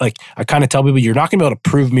always say, like, I kind of tell people, you're not going to be able to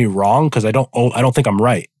prove me wrong because I don't think I'm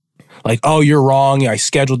right. Like, oh, you're wrong. I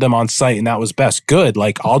scheduled them on site and that was best. Good.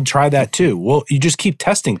 Like, I'll try that too. Well, you just keep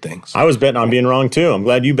testing things. I was betting on being wrong too. I'm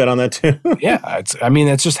glad you bet on that too. Yeah.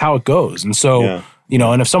 That's just how it goes. And so,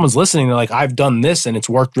 and if someone's listening, they're like, I've done this and it's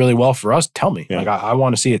worked really well for us, tell me. Yeah. Like, I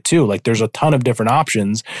want to see it too. Like, there's a ton of different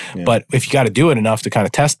options, but if you got to do it enough to kind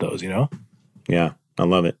of test those, Yeah. I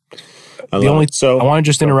love it. I want to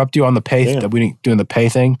just interrupt you on the pay that we doing the pay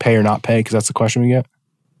thing, pay or not pay, because that's the question we get.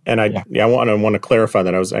 And I want to clarify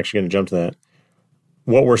that. I was actually going to jump to that.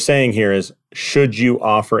 What we're saying here is, should you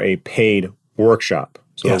offer a paid workshop?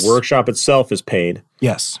 So the workshop itself is paid.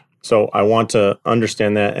 Yes. So I want to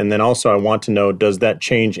understand that. And then also I want to know, does that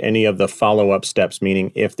change any of the follow-up steps?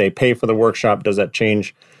 Meaning, if they pay for the workshop, does that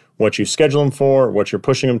change what you schedule them for, what you're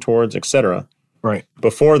pushing them towards, et cetera? Right.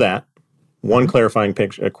 Before that, one clarifying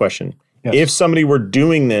question. Yes. If somebody were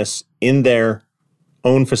doing this in their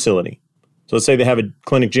own facility, so let's say they have a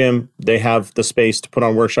clinic gym, they have the space to put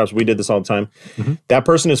on workshops. We did this all the time. Mm-hmm. That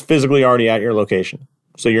person is physically already at your location.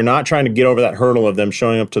 So you're not trying to get over that hurdle of them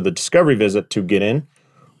showing up to the discovery visit to get in.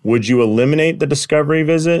 Would you eliminate the discovery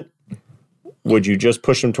visit? Would you just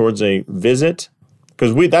push them towards a visit?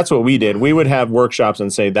 Because that's what we did. We would have workshops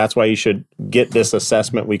and say, that's why you should get this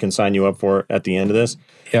assessment we can sign you up for at the end of this.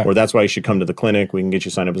 Yeah. Or that's why you should come to the clinic. We can get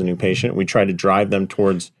you signed up as a new patient. We try to drive them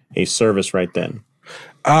towards a service right then.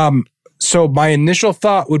 So my initial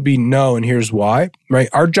thought would be no, and here's why, right?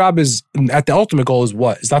 Our job is, at the ultimate goal is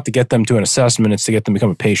what? It's not to get them to an assessment, it's to get them to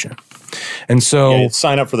become a patient. And so...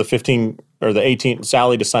 sign up for the 15 or the 18,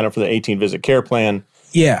 Sally to sign up for the 18 visit care plan.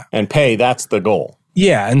 Yeah. And pay, that's the goal.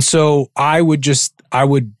 Yeah, and so I would,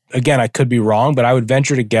 again, I could be wrong, but I would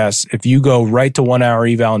venture to guess if you go right to 1 hour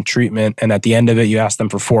eval and treatment, and at the end of it, you ask them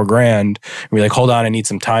for $4,000, and you're like, hold on, I need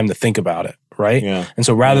some time to think about it. Right? Yeah. And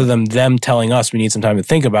so rather than them telling us we need some time to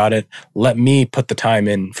think about it, let me put the time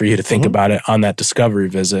in for you to think about it on that discovery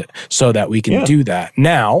visit so that we can do that.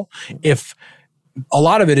 Now, if a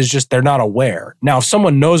lot of it is just they're not aware. Now, if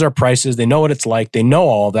someone knows our prices, they know what it's like, they know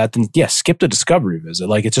all of that, then skip the discovery visit.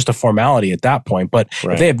 Like, it's just a formality at that point. But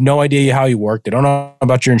if they have no idea how you work, they don't know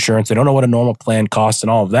about your insurance, they don't know what a normal plan costs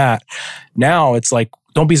and all of that, now it's like,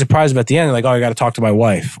 don't be surprised if at the end, like, oh, I got to talk to my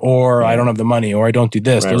wife, or I don't have the money, or I don't do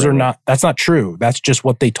this. That's not true. That's just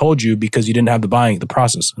what they told you because you didn't have the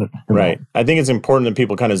process. Right. I think it's important that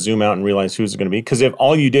people kind of zoom out and realize who's going to be. Because if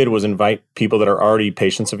all you did was invite people that are already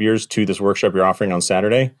patients of yours to this workshop you're offering on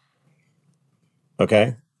Saturday,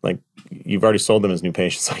 okay, like, you've already sold them as new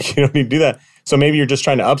patients. Like, you don't need to do that. So maybe you're just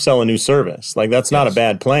trying to upsell a new service. Like, that's not a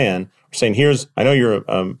bad plan. We're saying, I know you're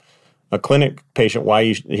a clinic patient,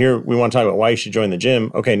 we want to talk about why you should join the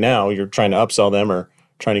gym. Okay, now you're trying to upsell them or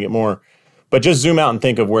trying to get more. But just zoom out and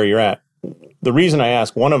think of where you're at. The reason I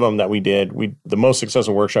asked, one of them that we did, the most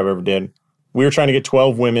successful workshop I ever did, we were trying to get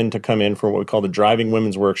 12 women to come in for what we call the Driving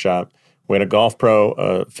Women's Workshop. We had a golf pro,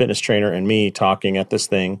 a fitness trainer, and me talking at this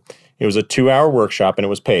thing. It was a 2-hour workshop, and it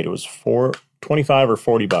was paid. It was $25 or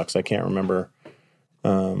 $40. I can't remember.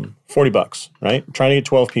 $40, right? Trying to get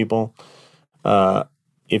 12 people.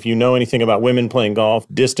 If you know anything about women playing golf,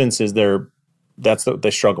 distance is that's what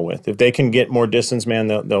they struggle with. If they can get more distance, man,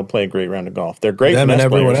 they'll play a great round of golf. They're great. Them and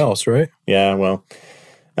everyone else, right? Yeah, well.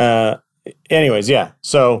 Anyways, yeah.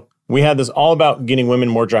 So we had this all about getting women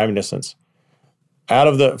more driving distance.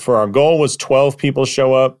 For our goal was 12 people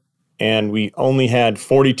show up, and we only had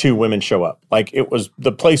 42 women show up. Like,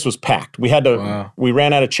 the place was packed. We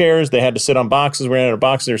ran out of chairs. They had to sit on boxes. We ran out of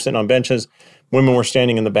boxes. They were sitting on benches. Women were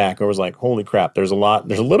standing in the back. I was like, holy crap, there's a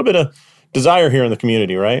little bit of desire here in the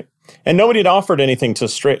community, right? And nobody had offered anything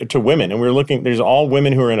to women. And we were looking, there's all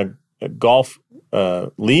women who are in a golf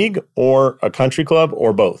league or a country club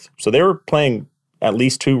or both. So they were playing at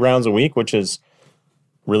least 2 rounds a week, which is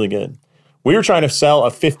really good. We were trying to sell a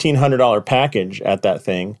 $1,500 package at that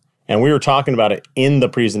thing, and we were talking about it in the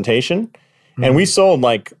presentation. Mm-hmm. And we sold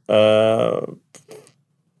like 5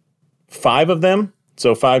 of them.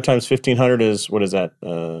 So 5 times 1,500 is, what is that?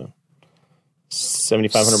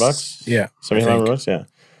 $7,500? Yeah. $7,500, yeah.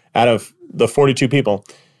 Out of the 42 people.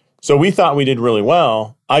 So we thought we did really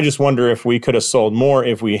well. I just wonder if we could have sold more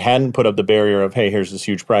if we hadn't put up the barrier of, hey, here's this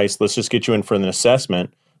huge price. Let's just get you in for an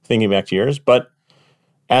assessment, thinking back to yours. But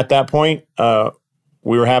at that point,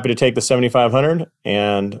 we were happy to take the $7,500.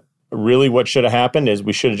 And really what should have happened is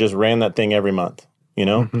we should have just ran that thing every month, you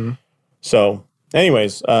know? Mm-hmm. So...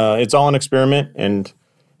 anyways, it's all an experiment, and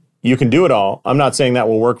you can do it all. I'm not saying that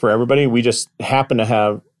will work for everybody. We just happen to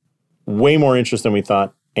have way more interest than we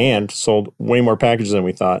thought and sold way more packages than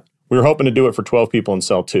we thought. We were hoping to do it for 12 people and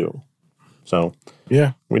sell 2. So,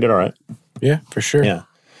 yeah, we did all right. Yeah, for sure. Yeah.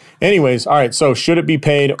 Anyways, all right, so should it be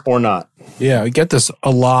paid or not? Yeah, we get this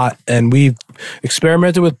a lot, and we've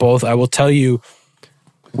experimented with both. I will tell you,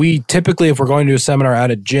 we typically, if we're going to a seminar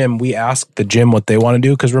at a gym, we ask the gym what they want to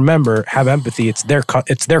do. Because remember, have empathy. It's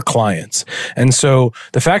their clients, and so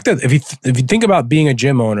the fact that if you think about being a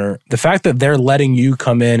gym owner, the fact that they're letting you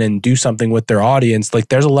come in and do something with their audience, like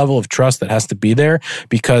there's a level of trust that has to be there,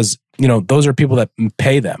 because those are people that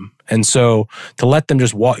pay them. And so to let them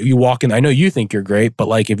just walk in, I know you think you're great, but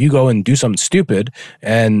like if you go and do something stupid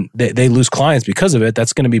and they lose clients because of it,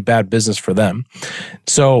 that's going to be bad business for them.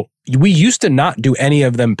 So we used to not do any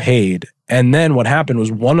of them paid. And then what happened was,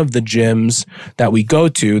 one of the gyms that we go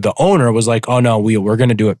to, the owner was like, oh no, we're going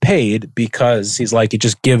to do it paid, because he's like, it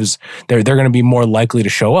just gives, they're going to be more likely to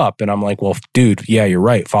show up. And I'm like, well, dude, yeah, you're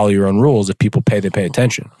right. Follow your own rules. If people pay, they pay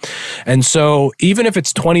attention. And so even if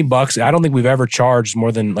it's $20, I don't think we've ever charged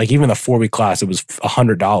more than, like, even the 4-week class, it was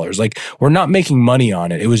 $100. Like, we're not making money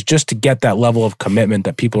on it. It was just to get that level of commitment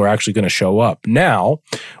that people are actually going to show up. Now,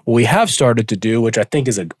 what we have started to do, which I think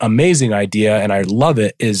is an amazing idea, and I love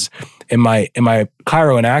it, is in my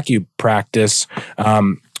chiro and acu practice,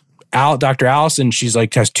 Dr. Allison, she's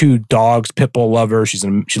like, has 2 dogs, pit bull lover.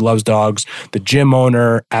 She loves dogs. The gym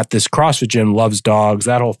owner at this CrossFit gym loves dogs,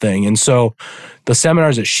 that whole thing. And so the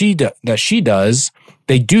seminars that she does,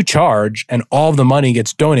 they do charge, and all of the money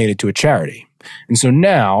gets donated to a charity. And so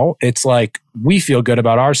now it's like, we feel good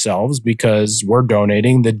about ourselves because we're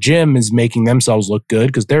donating. The gym is making themselves look good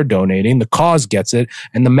because they're donating. The cause gets it,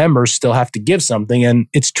 and the members still have to give something, and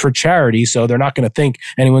it's for charity. So they're not going to think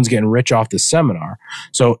anyone's getting rich off this seminar.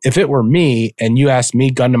 So if it were me and you asked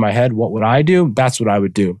me, gun to my head, what would I do? That's what I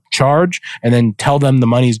would do. Charge, and then tell them the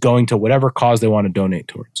money's going to whatever cause they want to donate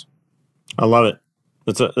towards. I love it.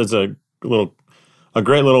 That's a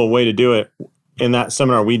great little way to do it. In that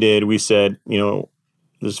seminar we did, we said,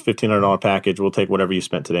 this $1,500 package, we'll take whatever you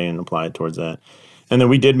spent today and apply it towards that. And then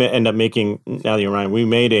we did end up making, now that you're right, we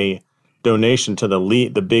made a donation to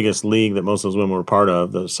the biggest league that most of those women were part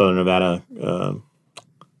of, the Southern Nevada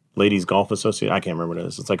Ladies Golf Association. I can't remember what it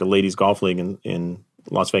is. It's like a ladies golf league in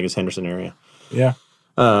Las Vegas, Henderson area. Yeah.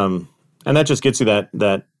 And that just gets you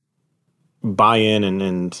that buy-in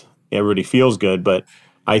and everybody feels good, but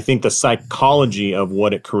I think the psychology of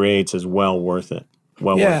what it creates is well worth it.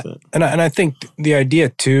 Worth it. And I think the idea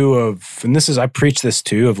too of, and I preach this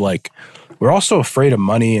too, of like, we're also afraid of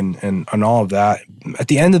money and all of that. At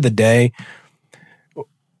the end of the day,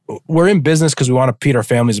 we're in business because we want to feed our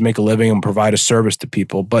families and make a living and provide a service to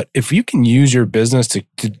people. But if you can use your business to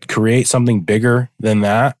create something bigger than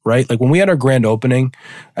that, right? Like when we had our grand opening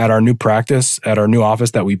at our new practice, at our new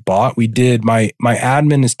office that we bought, we did, my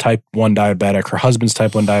admin is type 1 diabetic. Her husband's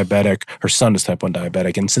type 1 diabetic. Her son is type 1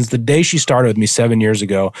 diabetic. And since the day she started with me 7 years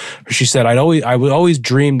ago, she said, I always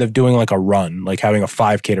dreamed of doing like a run, like having a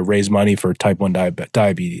 5K to raise money for type 1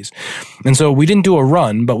 diabetes. And so we didn't do a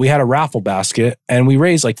run, but we had a raffle basket, and we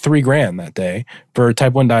raised like $3,000 that day for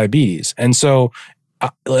type 1 diabetes. And so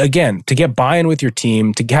again, to get buy-in with your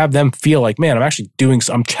team, to have them feel like, man,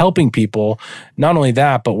 I'm helping people. Not only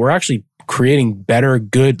that, but we're actually creating better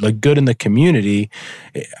good in the community.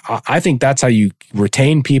 I think that's how you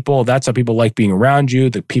retain people. That's how people like being around you.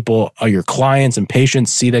 The people are your clients and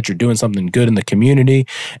patients see that you're doing something good in the community.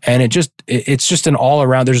 And it's just an all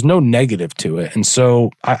around, there's no negative to it. And so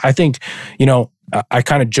I think, I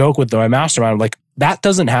kind of joke with my mastermind, like, that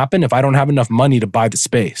doesn't happen if I don't have enough money to buy the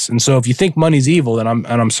space. And so if you think money's evil, then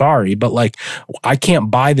I'm sorry, but like, I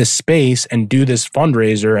can't buy this space and do this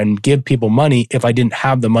fundraiser and give people money if I didn't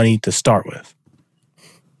have the money to start with.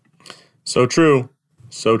 So true.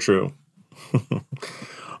 So true.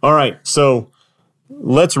 All right. So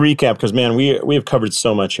let's recap, because man, we have covered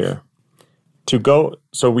so much here.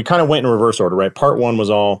 So we kind of went in reverse order, right? Part 1 was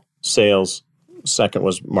all sales. Second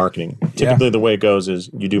was marketing. Typically, the way it goes is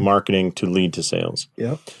you do marketing to lead to sales.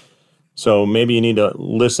 Yep. So maybe you need to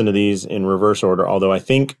listen to these in reverse order. Although I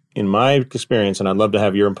think, in my experience, and I'd love to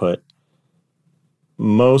have your input,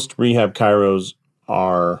 most rehab chiros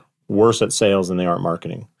are worse at sales than they are at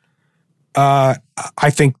marketing. I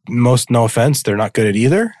think most, no offense, they're not good at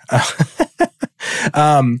either.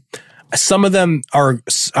 Some of them are,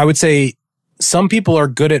 I would say, some people are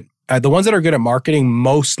good at, the ones that are good at marketing,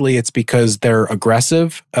 mostly it's because they're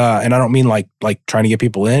aggressive. And I don't mean like trying to get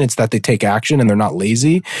people in. It's that they take action and they're not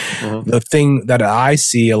lazy. Mm-hmm. The thing that I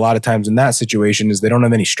see a lot of times in that situation is they don't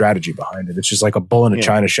have any strategy behind it. It's just like a bull in a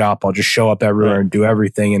china shop. I'll just show up everywhere and do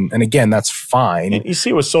everything. And again, that's fine. And you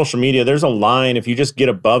see with social media, there's a line. If you just get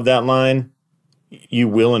above that line, you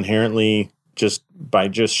will inherently by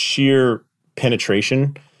sheer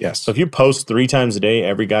penetration. Yes. So if you post 3 times a day,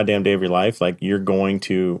 every goddamn day of your life, like you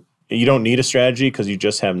don't need a strategy because you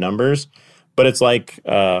just have numbers. But it's like,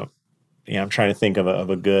 I'm trying to think of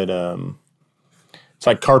a good It's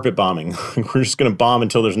like carpet bombing. We're just going to bomb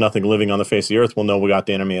until there's nothing living on the face of the earth. We'll know we got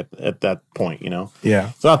the enemy at that point, Yeah.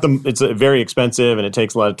 It's very expensive and it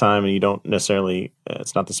takes a lot of time and you don't necessarily,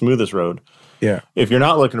 it's not the smoothest road. Yeah. If you're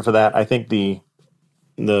not looking for that, I think the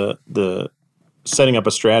setting up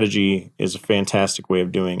a strategy is a fantastic way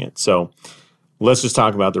of doing it. So let's just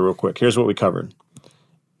talk about that real quick. Here's what we covered.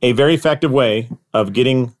 A very effective way of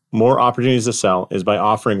getting more opportunities to sell is by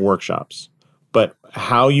offering workshops. But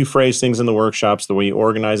how you phrase things in the workshops, the way you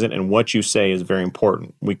organize it, and what you say is very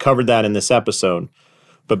important. We covered that in this episode.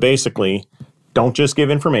 But basically, don't just give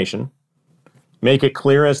information. Make it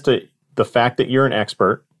clear as to the fact that you're an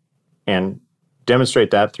expert and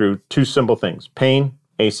demonstrate that through two simple things: pain,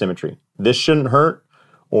 asymmetry. This shouldn't hurt,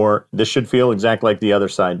 or this should feel exactly like the other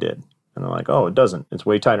side did. And they're like, oh, it doesn't. It's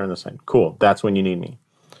way tighter on this side. Cool. That's when you need me.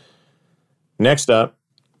 Next up,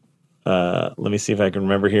 let me see if I can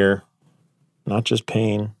remember here. Not just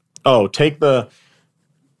pain. Oh, take the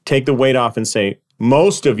weight off and say,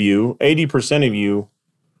 most of you, 80% of you,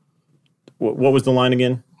 what was the line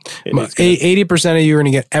again? 80% of you are going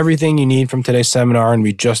to get everything you need from today's seminar and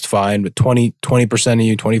be just fine. But 20% of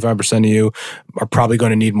you, 25% of you are probably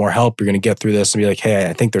going to need more help. You're going to get through this and be like,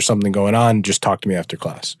 hey, I think there's something going on. Just talk to me after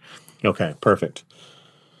class. Okay, perfect.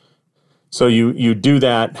 So you do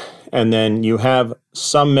that, and then you have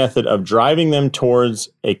some method of driving them towards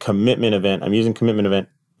a commitment event. I'm using commitment event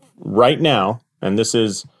right now, and this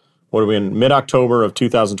is, what are we in, mid-October of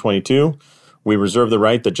 2022. We reserve the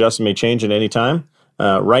right that Justin may change at any time.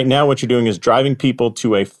 Right now, what you're doing is driving people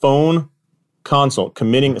to a phone consult,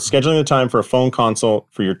 scheduling the time for a phone consult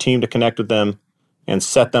for your team to connect with them and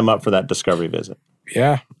set them up for that discovery visit.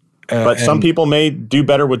 Yeah. But some people may do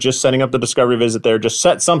better with just setting up the discovery visit there. Just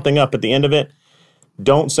set something up at the end of it.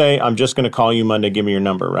 Don't say, I'm just going to call you Monday, give me your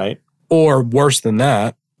number, right? Or worse than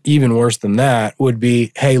that, even worse than that would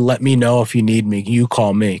be, hey, let me know if you need me. You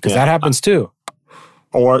call me, because that happens too.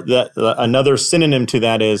 Or another synonym to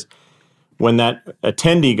that is when that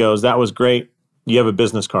attendee goes, that was great. You have a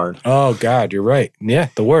business card. Oh God, you're right. Yeah,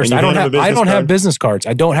 the worst. I don't have business cards.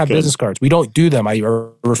 I don't have business cards. We don't do them. I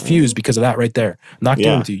refuse because of that right there. I'm not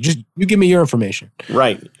giving them to you. Just you give me your information.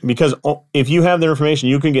 Right. Because if you have their information,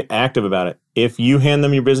 you can get active about it. If you hand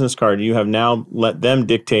them your business card, you have now let them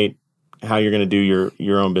dictate how you're going to do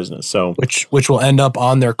your own business. So which will end up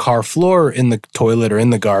on their car floor, in the toilet, or in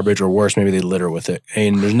the garbage, or worse, maybe they litter with it.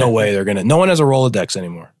 And there's no way they're gonna. No one has a Rolodex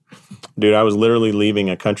anymore. Dude, I was literally leaving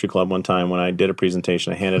a country club one time when I did a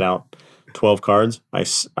presentation. I handed out 12 cards. I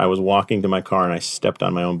was walking to my car and I stepped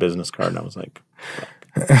on my own business card and I was like,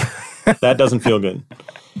 that doesn't feel good.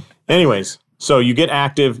 Anyways, so you get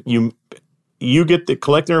active, you get to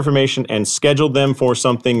collect their information and schedule them for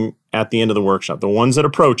something at the end of the workshop. The ones that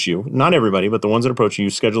approach you, not everybody, but the ones that approach you, you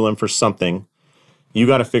schedule them for something. You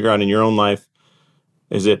got to figure out in your own life,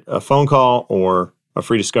 is it a phone call or a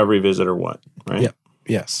free discovery visit or what, right? Yep.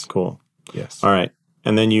 Yes. Cool. Yes. All right.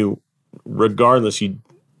 And then regardless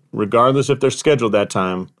if they're scheduled that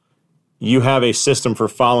time, you have a system for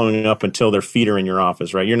following up until their feet are in your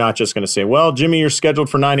office, right? You're not just going to say, well, Jimmy, you're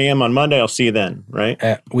scheduled for 9 a.m. on Monday. I'll see you then, right?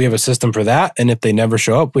 We have a system for that. And if they never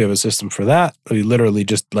show up, we have a system for that. We literally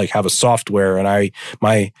just have a software. And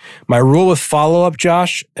my rule with follow-up,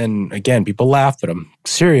 Josh, and again, people laugh, but I'm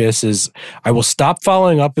serious, is I will stop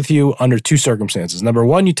following up with you under two circumstances. Number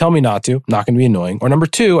one, you tell me not to. I'm not going to be annoying. Or number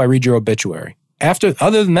two, I read your obituary.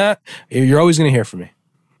 Other than that, you're always going to hear from me.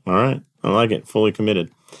 All right. I like it. Fully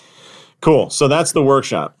committed. Cool. So that's the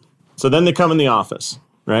workshop. So then they come in the office,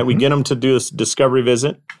 right? Mm-hmm. We get them to do this discovery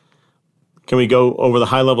visit. Can we go over the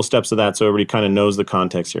high-level steps of that so everybody kind of knows the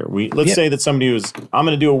context here? Let's say that somebody I'm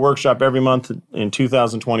going to do a workshop every month in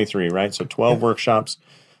 2023, right? So 12 workshops.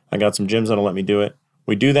 I got some gyms that'll let me do it.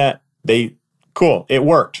 We do that. Cool. It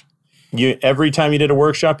worked. Every time you did a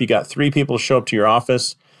workshop, you got 3 people to show up to your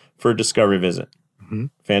office for a discovery visit. Mm-hmm.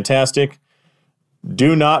 Fantastic.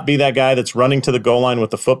 Do not be that guy that's running to the goal line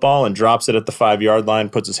with the football and drops it at the 5-yard line,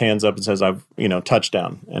 puts his hands up and says,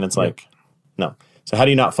 touchdown. And it's like, no. So how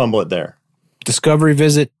do you not fumble it there? Discovery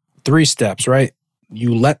visit, 3 steps, right?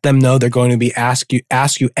 You let them know they're going to be ask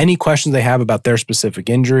you any questions they have about their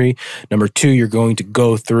specific injury. Number 2, you're going to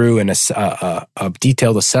go through a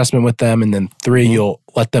detailed assessment with them. And then 3, mm-hmm. You'll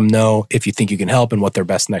let them know if you think you can help and what their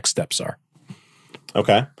best next steps are.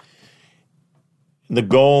 Okay. The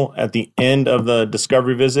goal at the end of the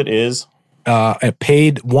discovery visit is? A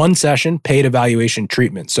paid 1 session, paid evaluation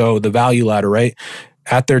treatment. So the value ladder, right?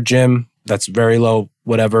 At their gym, that's very low,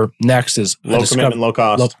 whatever. Next is low commitment, low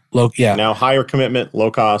cost. Yeah. Now higher commitment,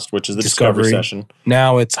 low cost, which is the discovery session.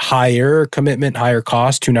 Now it's higher commitment, higher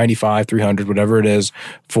cost, $295, $300, whatever it is,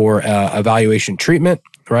 for evaluation treatment.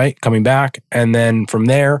 right? Coming back. And then from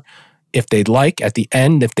there, if they'd like, at the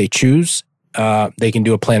end, if they choose, they can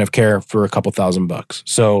do a plan of care for a couple $1,000.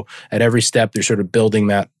 So at every step, they're sort of building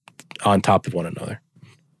that on top of one another.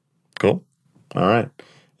 Cool. All right.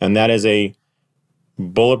 And that is a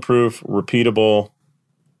bulletproof, repeatable,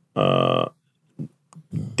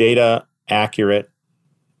 data accurate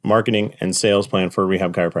marketing and sales plan for a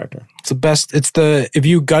rehab chiropractor. It's the best. If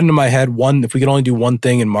you got into my head, if we could only do one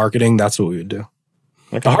thing in marketing, that's what we would do.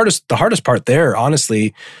 Okay. The hardest part there,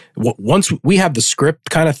 honestly, once we have the script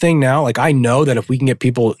kind of thing now, like I know that if we can get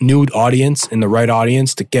people, new audience and the right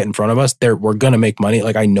audience to get in front of us, we're going to make money.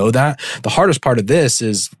 Like I know that. The hardest part of this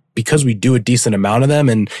is because we do a decent amount of them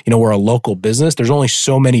and, we're a local business, there's only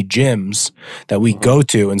so many gyms that we go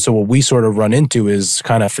to. And so what we sort of run into is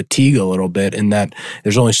kind of fatigue a little bit in that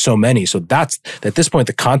there's only so many. So that's, at this point,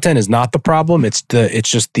 the content is not the problem. It's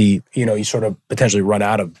just the, you sort of potentially run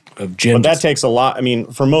out of gyms. But that takes a lot. I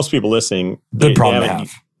mean, for most people listening, good problem to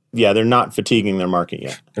have. Yeah, they're not fatiguing their market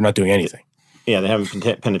yet. They're not doing anything. Yeah, they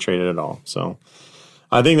haven't penetrated at all. So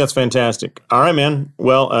I think that's fantastic. All right, man.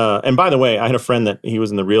 Well, and by the way, I had a friend that he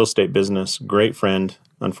was in the real estate business. Great friend.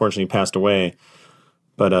 Unfortunately, passed away.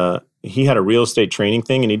 But he had a real estate training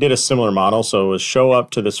thing, and he did a similar model. So it was show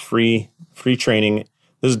up to this free training.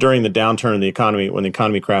 This is during the downturn of the economy. When the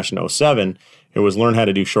economy crashed in 2007, it was learn how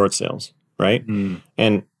to do short sales, right?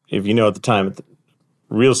 And if you know at the time,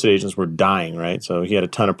 real estate agents were dying, right? So he had a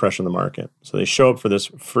ton of pressure in the market. So they show up for this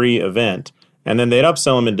free event, and then they'd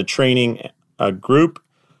upsell him into training, a group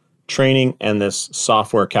training, and this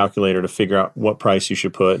software calculator to figure out what price you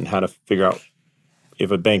should put and how to figure out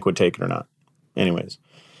if a bank would take it or not. Anyways,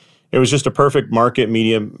 it was just a perfect market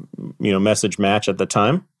media, message match at the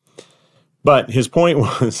time. But his point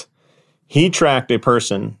was he tracked a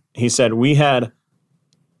person. He said we had,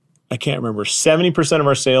 I can't remember, 70% of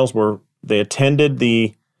our sales were they attended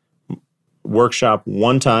the workshop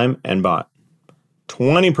one time and bought.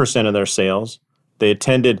 20% of their sales, they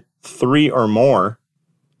attended 3 or more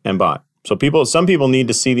and bought. So some people need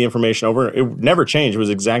to see the information over. It never changed. It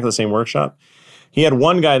was exactly the same workshop. He had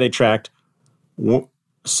one guy they tracked,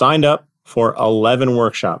 signed up for 11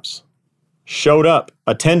 workshops, showed up,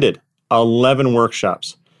 attended 11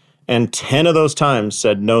 workshops, and 10 of those times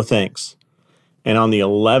said no thanks. And on the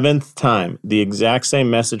 11th time, the exact same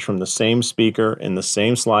message from the same speaker in the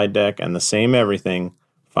same slide deck and the same everything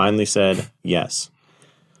finally said yes.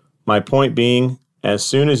 My point being, as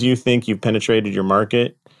soon as you think you've penetrated your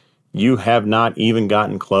market, you have not even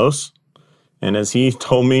gotten close. And as he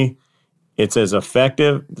told me, it's as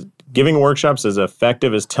effective, giving workshops as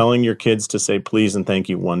effective as telling your kids to say please and thank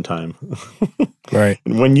you one time. Right.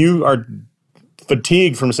 And when you are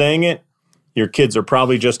fatigued from saying it, your kids are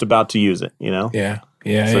probably just about to use it, Yeah.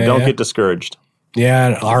 So don't get discouraged.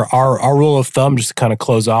 Yeah, our rule of thumb, just to kind of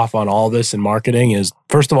close off on all this in marketing, is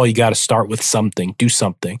first of all, you got to start with something, do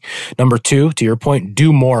something. Number 2, to your point,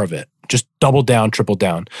 do more of it. Just double down, triple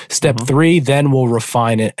down. Step 3, then we'll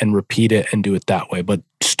refine it and repeat it and do it that way. But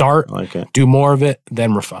start, do more of it,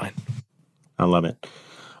 then refine. I love it.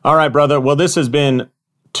 All right, brother. Well, this has been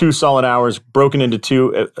 2 solid hours broken into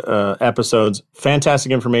 2 episodes.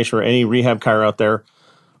 Fantastic information for any rehab chiro out there.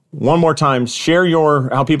 One more time, share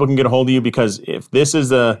how people can get a hold of you, because if this is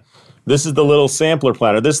the little sampler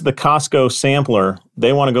platter, this is the Costco sampler,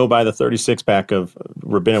 they want to go buy the 36-pack of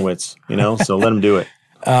Rabinowitz, so let them do it.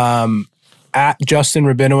 At Justin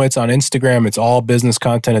Rabinowitz on Instagram. It's all business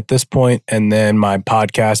content at this point. And then my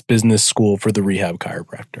podcast, Business School for the Rehab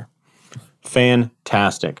Chiropractor.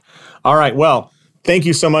 Fantastic. All right. Well, thank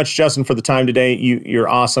you so much, Justin, for the time today. You're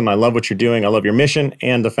awesome. I love what you're doing. I love your mission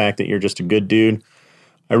and the fact that you're just a good dude.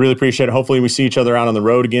 I really appreciate it. Hopefully we see each other out on the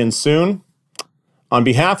road again soon. On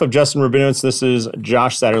behalf of Justin Rabinowitz, this is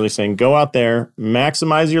Josh Satterley saying, go out there,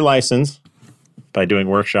 maximize your license by doing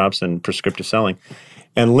workshops and prescriptive selling,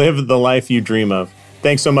 and live the life you dream of.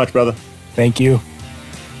 Thanks so much, brother. Thank you.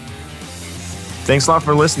 Thanks a lot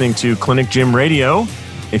for listening to Clinic Gym Radio.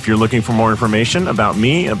 If you're looking for more information about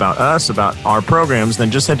me, about us, about our programs,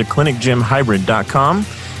 then just head to clinicgymhybrid.com.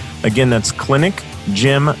 Again, that's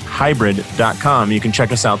clinicgymhybrid.com. You can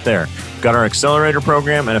check us out there. We've got our accelerator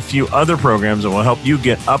program and a few other programs that will help you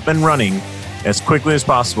get up and running as quickly as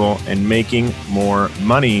possible and making more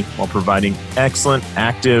money while providing excellent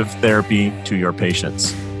active therapy to your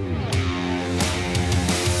patients.